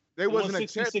 They won wasn't a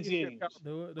 66 championship games.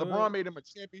 caliber. They were- LeBron made them a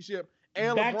championship.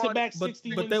 And Back-to-back LeBron,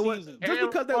 60 but they were seasons. just And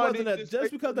because they LeBron wasn't didn't a just just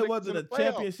make because the they Lakers wasn't in a the playoffs.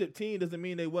 championship team doesn't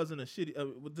mean they wasn't a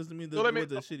shitty. Doesn't mean So they let me-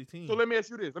 wasn't a shitty team. So let me ask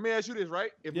you this.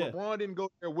 Right? If Yeah. LeBron didn't go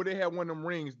there, would they have won them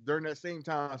rings during that same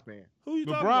time span? Who you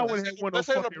talking LeBron about? would have won Let's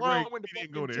those say fucking LeBron rings. went to, He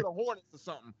didn't go fucking to there. the Hornets or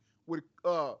something with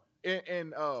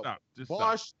Stop. Just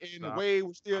Bosh and Stop. Wade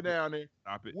was still Stop it. down there.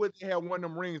 Stop it. Would they have won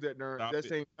them rings that during Stop that it.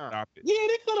 same time? Stop it. Yeah,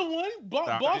 they could have won.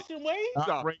 Stop Boston Wade. Stop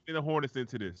Stop. bringing the Hornets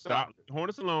into this. Stop.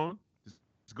 Hornets alone.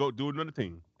 Just go do another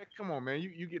team. Hey, come on, man.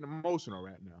 You getting emotional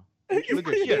right now. Look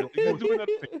at you. Go do another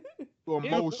team. You're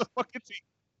Yeah. emotional. Fucking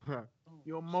team.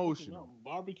 You're emotional.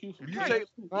 Barbecue. If you take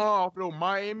LeBron off those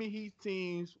Miami Heat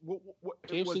teams, what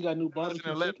it was KFC got new barbecue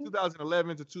 2011, chicken?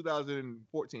 2011 to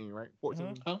 2014, right?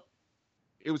 14. Huh?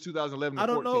 It was 2011 to I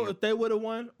don't 14. know if they would have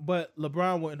won, but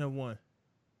LeBron wouldn't have won.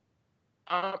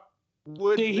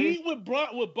 Would The they- Heat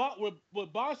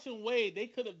with Boston Wade, they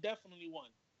could have definitely won.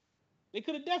 They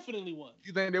could have definitely won.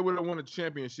 You think they would have won a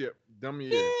championship? Dumb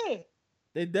year. Yeah,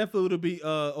 They definitely would have beat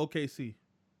OKC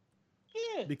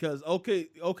yeah. because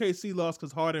OKC lost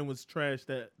because Harden was trash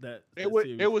that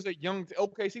series. It was a young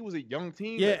OKC was a young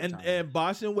team. Yeah, at the time. and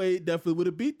Bosh and Wade definitely would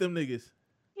have beat them niggas.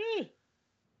 Yeah.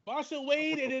 Boston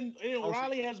Wade and then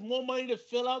Riley has more money to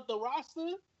fill out the roster.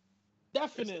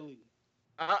 Definitely.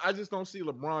 I just don't see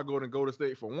LeBron going to Golden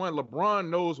State. For one, LeBron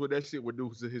knows what that shit would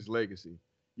do to his legacy.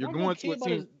 You're going to a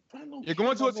team. You're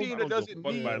going to a team that doesn't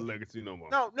Fuck need my legacy no more.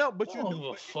 No, but you Oh,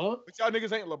 do. fuck. But y'all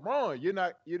niggas ain't LeBron.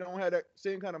 You don't have that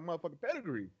same kind of motherfucking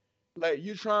pedigree. Like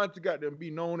you're trying to goddamn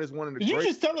be known as one of the Did you great.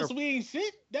 just tell us we ain't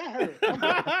shit? That hurt.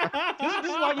 This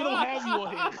is why we don't have you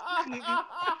on here.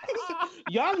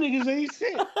 Y'all niggas ain't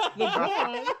shit.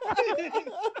 LeBron.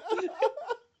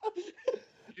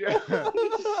 Yeah.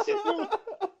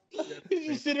 He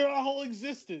just sit there our whole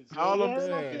existence. yo. All You I'm hurt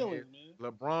my saying feelings, is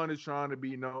man. LeBron is trying to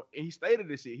be known. And he stated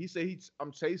this shit. He said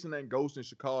I'm chasing that ghost in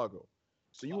Chicago.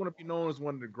 So you want to be known as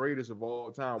one of the greatest of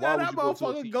all time. Why Man, would that you go to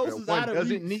a motherfucking team ghost that is one out of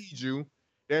doesn't reach. need you,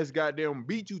 that's goddamn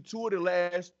beat you 2 of the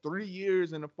last 3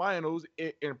 years in the finals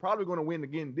and probably going to win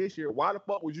again this year? Why the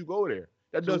fuck would you go there?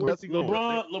 That does where's he nothing.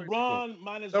 going? LeBron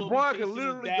might as well LeBron be can chasing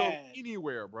literally his go dad.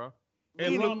 anywhere, bro.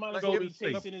 And LeBron might as well be if-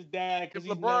 chasing his dad because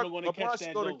If he's never LeBron, going to LeBron catch should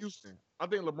that go to ghost. Houston. I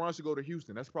think LeBron should go to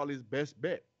Houston. That's probably his best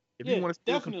bet. If Yeah, you want to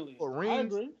still definitely. compete for I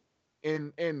rings agree.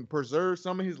 and preserve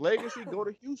some of his legacy, go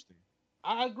to Houston.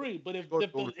 I agree. But if Go-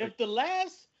 if go the, to if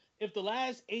the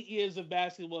last 8 years of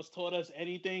basketball has taught us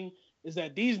anything, is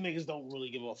that these niggas don't really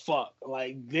give a fuck.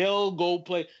 Like they'll go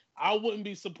play. I wouldn't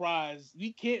be surprised.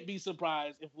 We can't be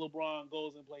surprised if LeBron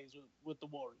goes and plays with the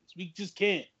Warriors. We just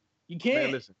can't. You can't.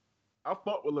 Man, listen, I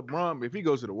fuck with LeBron, but if he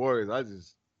goes to the Warriors,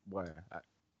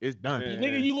 it's done. Man.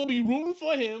 Nigga, you gonna be rooting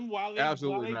for him while they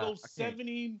Absolutely go not. I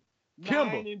can't.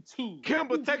 79-2.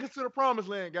 Kimba, take us to the promised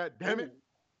land, god damn it.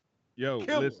 Yo,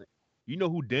 Kill him. listen. You know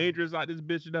who dangerous out this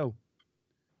bitch though?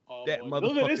 Oh, That boy.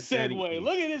 Look at this motherfucker Danny segue. Ainge.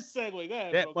 Look at this segue. Go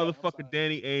ahead, That bro. Go ahead. I'm motherfucker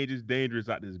Danny Ainge is dangerous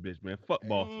out this bitch, man. Fuck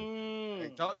Boston. sorry.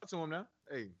 Hey, talk to him now.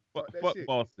 Hey, Fuck, that fuck shit.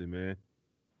 Boston, man.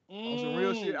 On some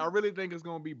real shit, I really think it's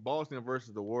gonna be Boston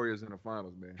versus the Warriors in the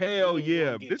finals, man. Hell Nigga yeah.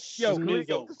 gonna get This yo,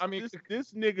 smoked. this, I mean,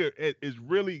 this nigga is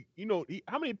really,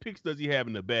 how many picks does he have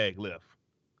in the bag left?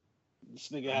 This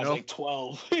nigga has know. like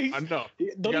 12. I know. Don't he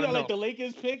gotta got like know. the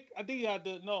Lakers pick? I think he got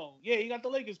he got the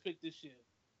Lakers pick this year.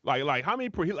 Like how many?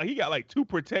 He got like 2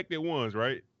 protected ones,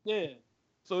 right? Yeah,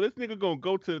 So this nigga gonna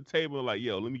go to the table and like,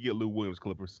 yo, let me get Lou Williams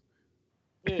Clippers.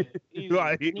 yeah. Easy.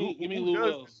 Like, give me who Lou does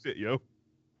Will. this shit, yo?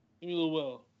 Give me Lou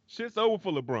Will. Shit's over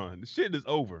for LeBron. The shit is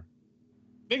over.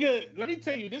 Nigga, let me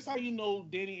tell you, this how you know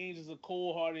Danny Ainge is a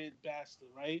cold-hearted bastard,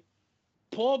 right?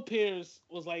 Paul Pierce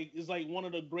is like one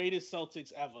of the greatest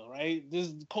Celtics ever, right?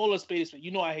 This call a spade a spade.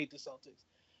 You know I hate the Celtics.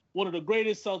 One of the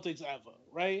greatest Celtics ever,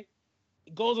 right?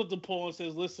 He goes up to Paul and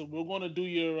says, "Listen, we're going to do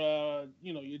your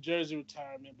jersey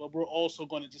retirement, but we're also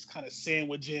going to just kind of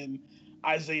sandwich in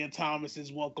Isaiah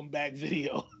Thomas's welcome back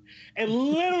video," and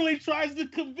literally tries to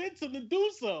convince him to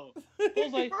do so. I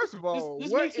was like, First of all, this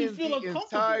what makes me in feel the uncomfortable.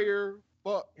 entire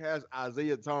fuck has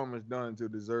Isaiah Thomas done to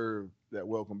deserve that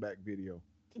welcome back video?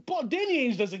 Danny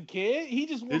Ainge doesn't care. He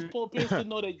just wants Paul Pierce to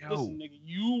know that, Yo. listen, nigga,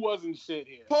 you wasn't shit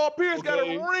here. Paul Pierce got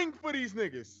Okay. a ring for these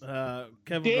niggas.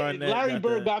 Kevin Garnett. Larry got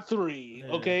Bird the- got 3.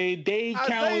 Yeah. Okay, Dave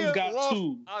Cowens got lost,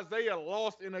 2. Isaiah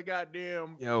lost in a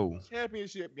goddamn Yo,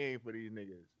 championship game for these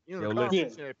niggas. You know, Yo, the listen.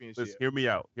 conference championship. let's hear me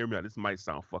out. Hear me out. This might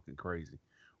sound fucking crazy.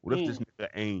 What if this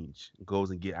nigga Ainge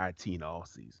goes and get IT in the all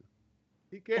season?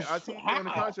 He can't. IT on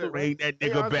the contract. Bring that Hey,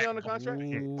 nigga IT back. on the contract.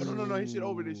 Oh, no. He shit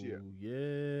over this year.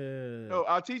 Yeah. No,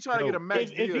 IT trying to get a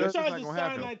max If deal. he That's just tries not to gonna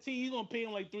sign happen. IT, he's gonna pay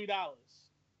him like $3.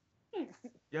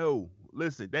 Yo,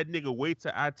 listen, that nigga wait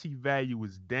till IT value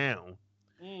is down,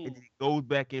 and he goes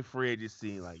back in free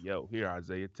agency and like, yo, here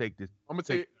Isaiah, take this. I'm gonna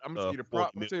tell you the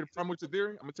problem with your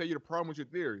theory. I'm gonna tell you the problem with your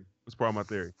theory. What's the problem with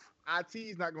my theory? IT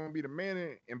is not gonna be the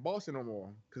man in Boston no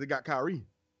more because they got Kyrie.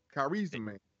 Kyrie's the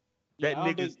man. That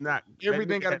nigga's not.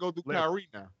 Everything got to go through Kyrie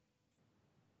now.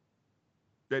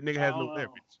 That nigga has no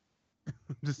leverage.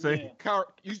 Just saying.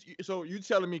 So you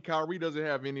telling me Kyrie doesn't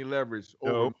have any leverage?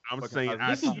 No, I'm saying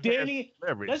this is Danny.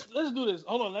 Leverage. Let's do this.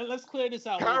 Hold on. Let's clear this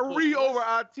out. Kyrie over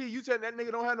IT. You telling that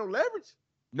nigga don't have no leverage?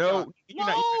 No.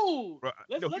 No.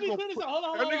 Let me clear this out. Hold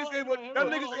on. That nigga's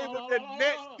able the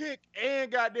next pick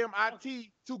and goddamn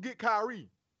IT to get Kyrie.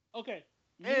 Okay.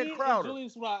 And Crowder. Me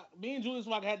and Julius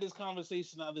Rock had this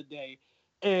conversation the other day,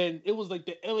 and it was like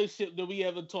the illest shit that we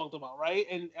ever talked about, right?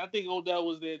 And I think Odell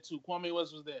was there too. Kwame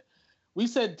West was there. We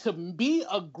said to be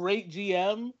a great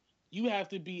GM, you have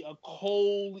to be a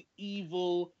cold,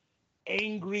 evil,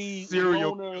 angry,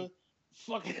 loner,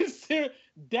 fucking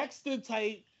Dexter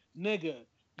type nigga.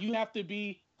 You have to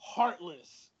be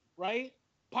heartless, right?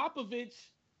 Popovich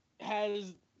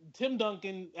has Tim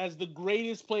Duncan as the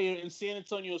greatest player in San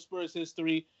Antonio Spurs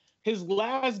history. His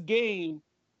last game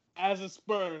as a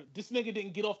Spur, this nigga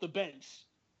didn't get off the bench.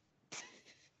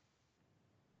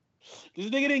 This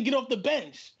nigga didn't get off the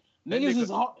bench. Niggas is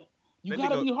hard. You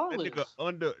gotta be heartless.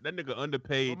 That nigga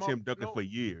underpaid Tim Duncan for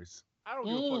years. I don't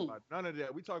give a fuck about none of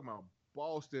that. We talking about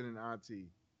Boston and IT.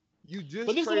 You just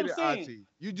but traded IT.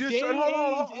 You just traded.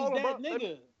 Hold on, bro.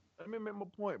 Nigga. Let me make my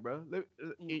point, bro.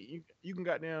 You can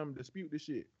goddamn dispute this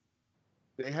shit.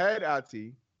 They had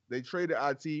IT. They traded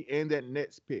IT and that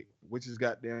Nets pick, which is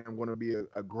goddamn going to be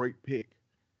a great pick.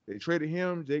 They traded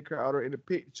him, Jay Crowder, and the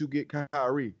pick to get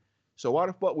Kyrie. So why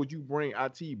the fuck would you bring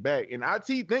IT back? And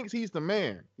IT thinks he's the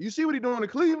man. You see what he doing in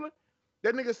Cleveland?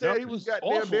 That nigga said he was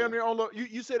goddamn damn near on.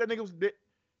 You said that nigga was.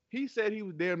 He said he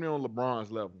was damn near on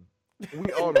LeBron's level.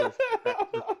 We all know.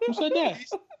 Who said that?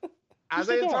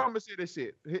 Isaiah Thomas said this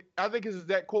shit. I think his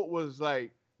exact quote was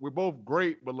like, "We're both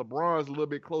great, but LeBron's a little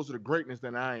bit closer to greatness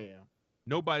than I am."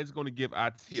 Nobody's gonna give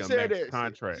IT a max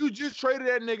contract. You just traded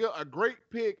that nigga a great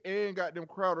pick and got them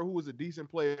Crowder, who was a decent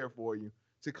player for you,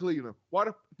 to Cleveland.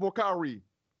 For Kyrie?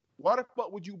 Why the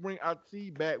fuck would you bring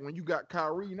IT back when you got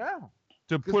Kyrie now?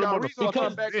 To put him on the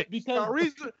because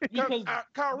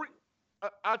Kyrie,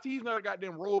 IT's not a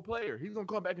goddamn role player. He's gonna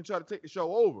come back and try to take the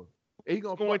show over. And he's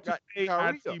gonna pay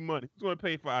IT money. He's gonna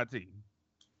pay for IT.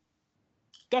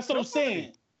 That's what I'm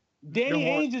saying. Danny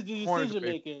Ainge is the decision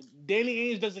maker. Danny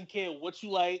Ainge doesn't care what you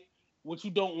like, what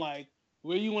you don't like,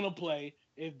 where you want to play.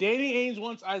 If Danny Ainge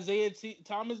wants Isaiah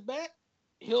Thomas back,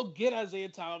 he'll get Isaiah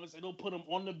Thomas and he'll put him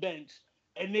on the bench,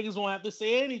 and niggas won't have to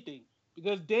say anything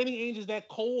because Danny Ainge is that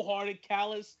cold-hearted,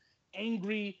 callous,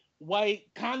 angry,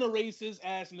 white, kind of racist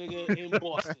ass nigga in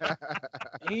Boston.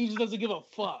 And he just doesn't give a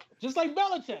fuck. Just like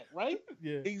Belichick, right?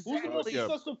 Yeah. Exactly. Who's the most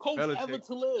successful coach ever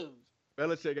to live?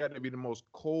 Belichick got to be the most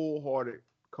cold-hearted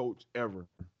coach ever.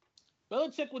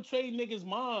 Belichick would trade niggas'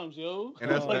 moms, yo.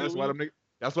 And that's why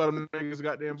them niggas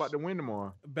got them about to win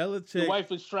tomorrow. Belichick, your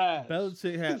wife is trash.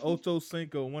 Belichick had Ocho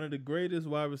Cinco, one of the greatest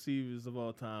wide receivers of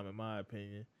all time, in my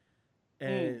opinion,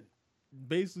 and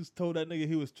basically told that nigga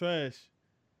he was trash.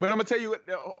 But I'm gonna tell you what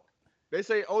they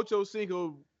say. Ocho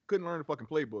Cinco couldn't learn the fucking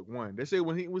playbook. One, they say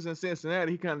when he was in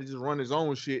Cincinnati, he kind of just run his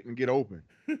own shit and get open.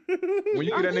 When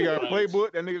you get that nigga a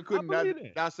playbook, that nigga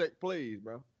couldn't dissect plays,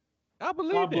 bro. I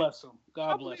believe God bless him.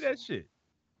 God bless him. That shit.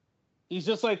 He's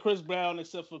just like Chris Brown,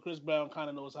 except for Chris Brown kind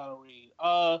of knows how to read.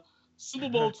 Super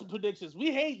Bowl predictions.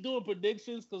 We hate doing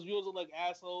predictions because we look like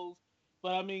assholes.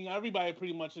 But I mean, everybody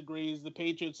pretty much agrees the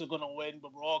Patriots are going to win,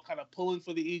 but we're all kind of pulling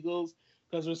for the Eagles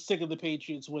because we're sick of the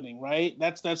Patriots winning, right?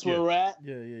 That's where we're at.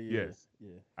 Yeah. Yes.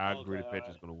 Yeah. I agree the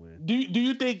Patriots going to win. Do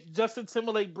you think Justin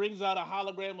Timberlake brings out a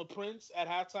hologram of Prince at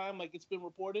halftime like it's been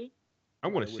reported?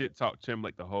 I'm going to shit talk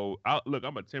Timberlake the whole. Look,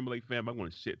 I'm a Timberlake fan, but I'm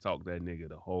going to shit talk that nigga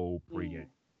the whole pregame.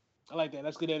 I like that.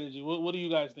 That's good energy. What do you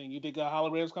guys think? You think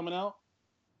hologram's coming out?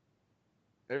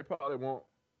 They probably won't.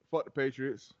 Fuck the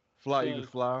Patriots. Fly, Eagles,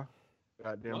 fly.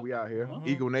 Goddamn, we out here.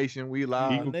 Eagle Nation, we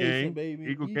live. Eagle gang, baby.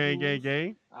 Eagle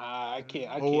gang. I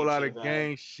can't. A whole lot of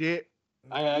gang shit.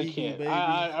 I can't.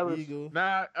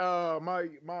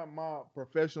 My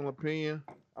professional opinion,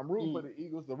 I'm rooting for the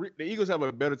Eagles. The Eagles have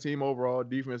a better team overall.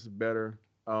 Defense is better.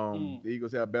 The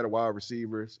Eagles have better wide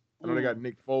receivers. I know they got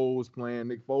Nick Foles playing.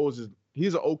 Nick Foles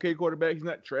he's an okay quarterback. He's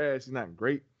not trash. He's not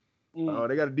great.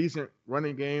 They got a decent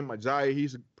running game. Ajayi,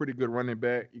 he's a pretty good running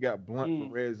back. You got Blunt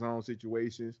for red zone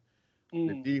situations.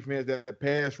 The defense, that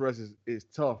pass rush is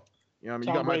tough. You know what I mean?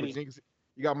 You got Michael Jenkins.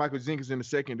 You got Michael Jenkins in the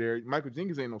secondary. Michael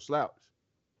Jenkins ain't no slouch.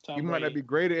 He might not be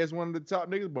graded as one of the top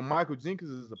niggas, but Michael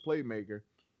Jenkins is a playmaker.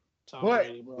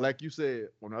 Like you said,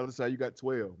 on the other side, you got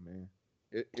 12, man.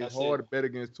 It's hard to bet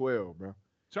against 12, bro.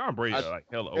 Tom Brady like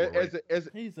hella overrated.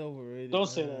 He's overrated. Don't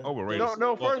say that. Overrated.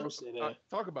 No, first, don't say that.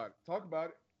 Talk about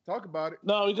it.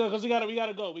 No, because we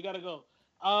gotta go.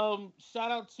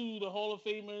 Shout out to the Hall of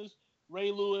Famers,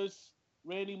 Ray Lewis,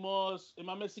 Randy Moss. Am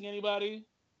I missing anybody?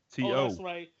 T.O. Oh, that's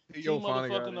right. T.O.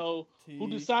 motherfucking O, who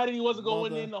decided he wasn't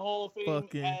going in the Hall of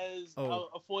Fame as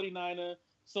a 49er.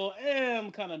 So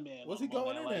I'm kind of mad. What's he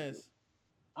going in as?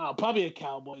 Probably a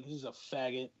Cowboy because he's a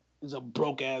faggot. He's a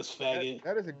broke ass faggot.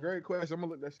 That is a great question. I'm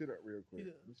gonna look that shit up real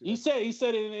quick. He said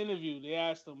in an interview. They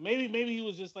asked him. Maybe he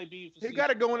was just like being. He got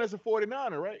to go in as a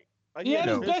 49er, right? Like, he had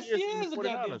his best year as a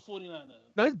goddamn 49er.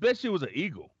 No, his best year was an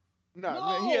Eagle.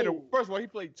 No. He had first of all, he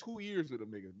played 2 years with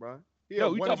them niggas, bro.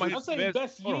 No, you talking about I'm saying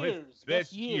best years.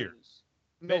 Best years.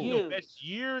 Best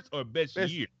years or best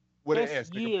year? With an S,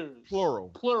 years.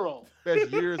 Plural. Best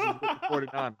years with the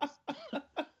 49ers.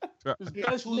 He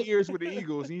had 2 years with the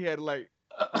Eagles. He had like,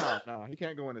 no, he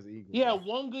can't go in as an Eagle. He had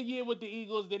 1 good year with the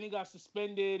Eagles, then he got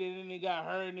suspended, and then he got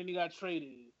hurt, and then he got traded.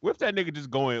 What if that nigga just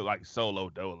going like solo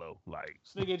dolo? Like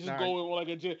this nigga just going like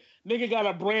a nigga got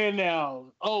a brand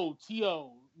now. Oh,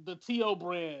 T.O. The T.O.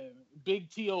 brand. Big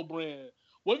T.O. brand.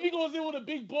 What if he goes in with a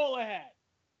big baller hat?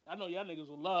 I know y'all niggas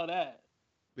will love that.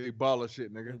 Big baller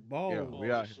shit, nigga. Big baller. Yeah,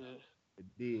 we out here.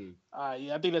 Dig. All right,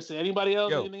 yeah, I think that's it. Anybody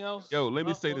else? Anything else? Let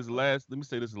me say this last thing.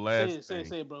 Say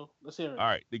it, bro. Let's hear it. All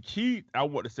right. The key I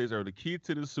want to say is the key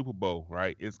to the Super Bowl,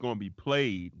 right? It's going to be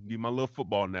played. Give my little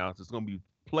football announcer. It's going to be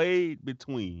played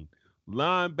between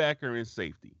linebacker and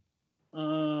safety.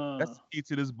 That's the key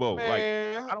to this bowl.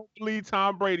 Man. Like, I don't believe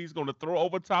Tom Brady's going to throw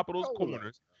over top of those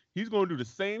corners. He's going to do the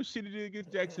same shit he did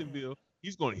against Jacksonville.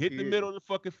 He's going to hit the middle of the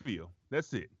fucking field.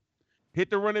 That's it. Hit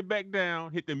the running back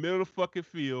down. Hit the middle of the fucking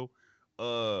field.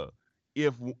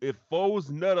 If Foles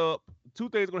nut up, 2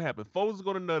 things are going to happen. Foles is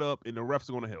going to nut up, and the refs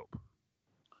are going to help.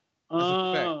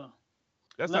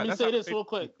 Let me say this real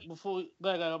quick before.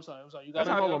 I'm sorry. You got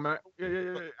hold on, man.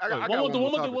 Yeah.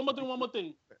 One more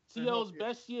thing. T.O.'s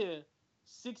best year,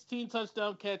 16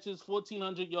 touchdown catches,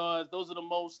 1,400 yards. Those are the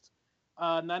most.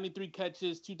 93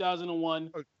 catches,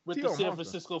 2001 with the San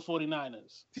Francisco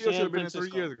 49ers. T.O. should have been in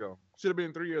 3 years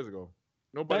ago.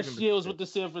 Nobody best year was with the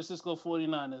San Francisco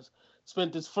 49ers.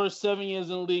 Spent his first 7 years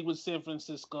in the league with San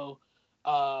Francisco.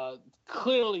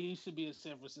 Clearly, he should be a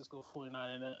San Francisco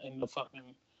 49er in the fucking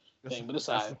thing. But it's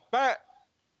all right. Fact.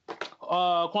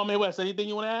 Kwame West, anything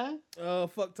you want to add?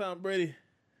 Fuck Tom Brady.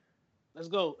 Let's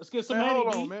go. Let's get some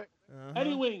hold on, man.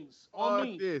 Eddie Wings on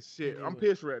me. This shit. I'm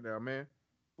pissed right now, man.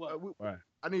 What?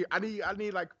 I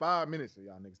need like 5 minutes of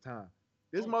y'all niggas time.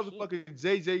 This motherfucker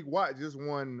J.J. Watt just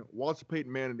won Walter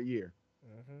Payton Man of the Year.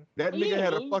 That nigga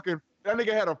had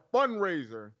a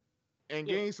fundraiser and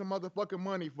gained some motherfucking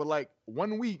money for like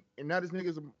 1 week, and now this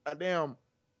nigga's a damn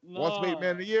Walter Payton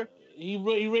Man of the Year. He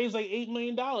raised like $8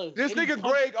 million. This nigga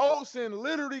Greg Olsen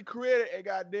literally created a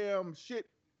goddamn shit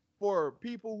for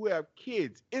people who have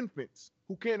kids, infants,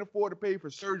 who can't afford to pay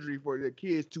for surgery for their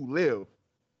kids to live.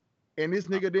 And this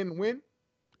nigga didn't win.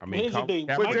 I mean, here's the thing.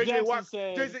 But JJ Watt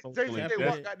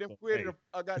got them created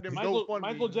a goddamn GoFundMe.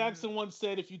 Michael Jackson once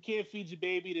said, "If you can't feed your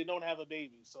baby, then don't have a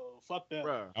baby." So fuck that.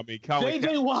 Bruh. I mean,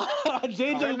 JJ Watt.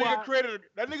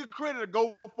 That nigga created a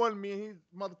GoFundMe, and he's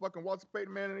motherfucking Walter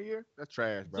Payton Man of the Year. That's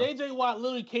trash, bro. JJ Watt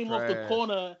literally came off the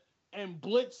corner and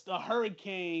blitzed a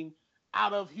hurricane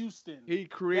out of Houston. He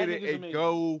created a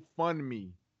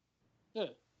GoFundMe. Yeah.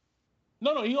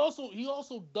 No. He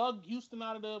also dug Houston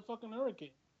out of the fucking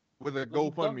hurricane. With a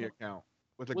GoFundMe account.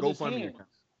 With a GoFundMe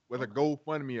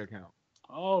account.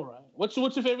 All right. What's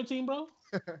your favorite team, bro?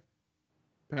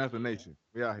 Panther Nation.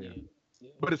 We out here. Yeah.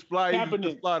 But it's fly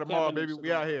tomorrow, baby.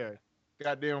 We out here.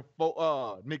 Goddamn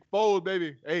Nick Foles,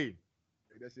 baby. Hey,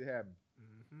 that shit happen.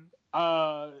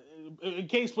 In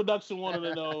case production wanted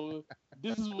to know,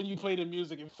 this is when you play the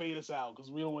music and fade us out because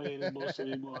we don't want to hear this bullshit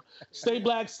anymore. Stay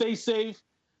black, stay safe.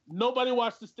 Nobody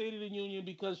watched the State of the Union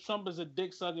because Trump is a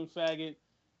dick-sucking faggot.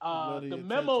 The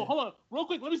memo, hold on, real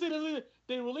quick. Let me say this.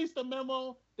 They released a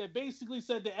memo that basically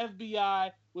said the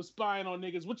FBI was spying on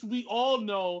niggas, which we all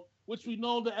know, the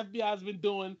FBI has been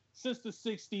doing since the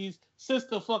 60s, since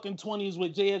the fucking 20s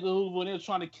with J. Edgar Hoover when they were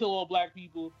trying to kill all black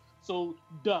people. So,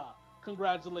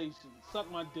 congratulations. Suck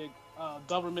my dick.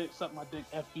 Government, suck my dick.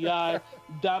 FBI,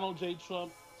 Donald J.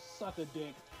 Trump, suck a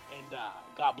dick, and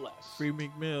God bless. Free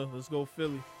Meek Mill. Let's go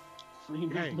Philly. Free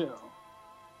Meek Gang. Mill.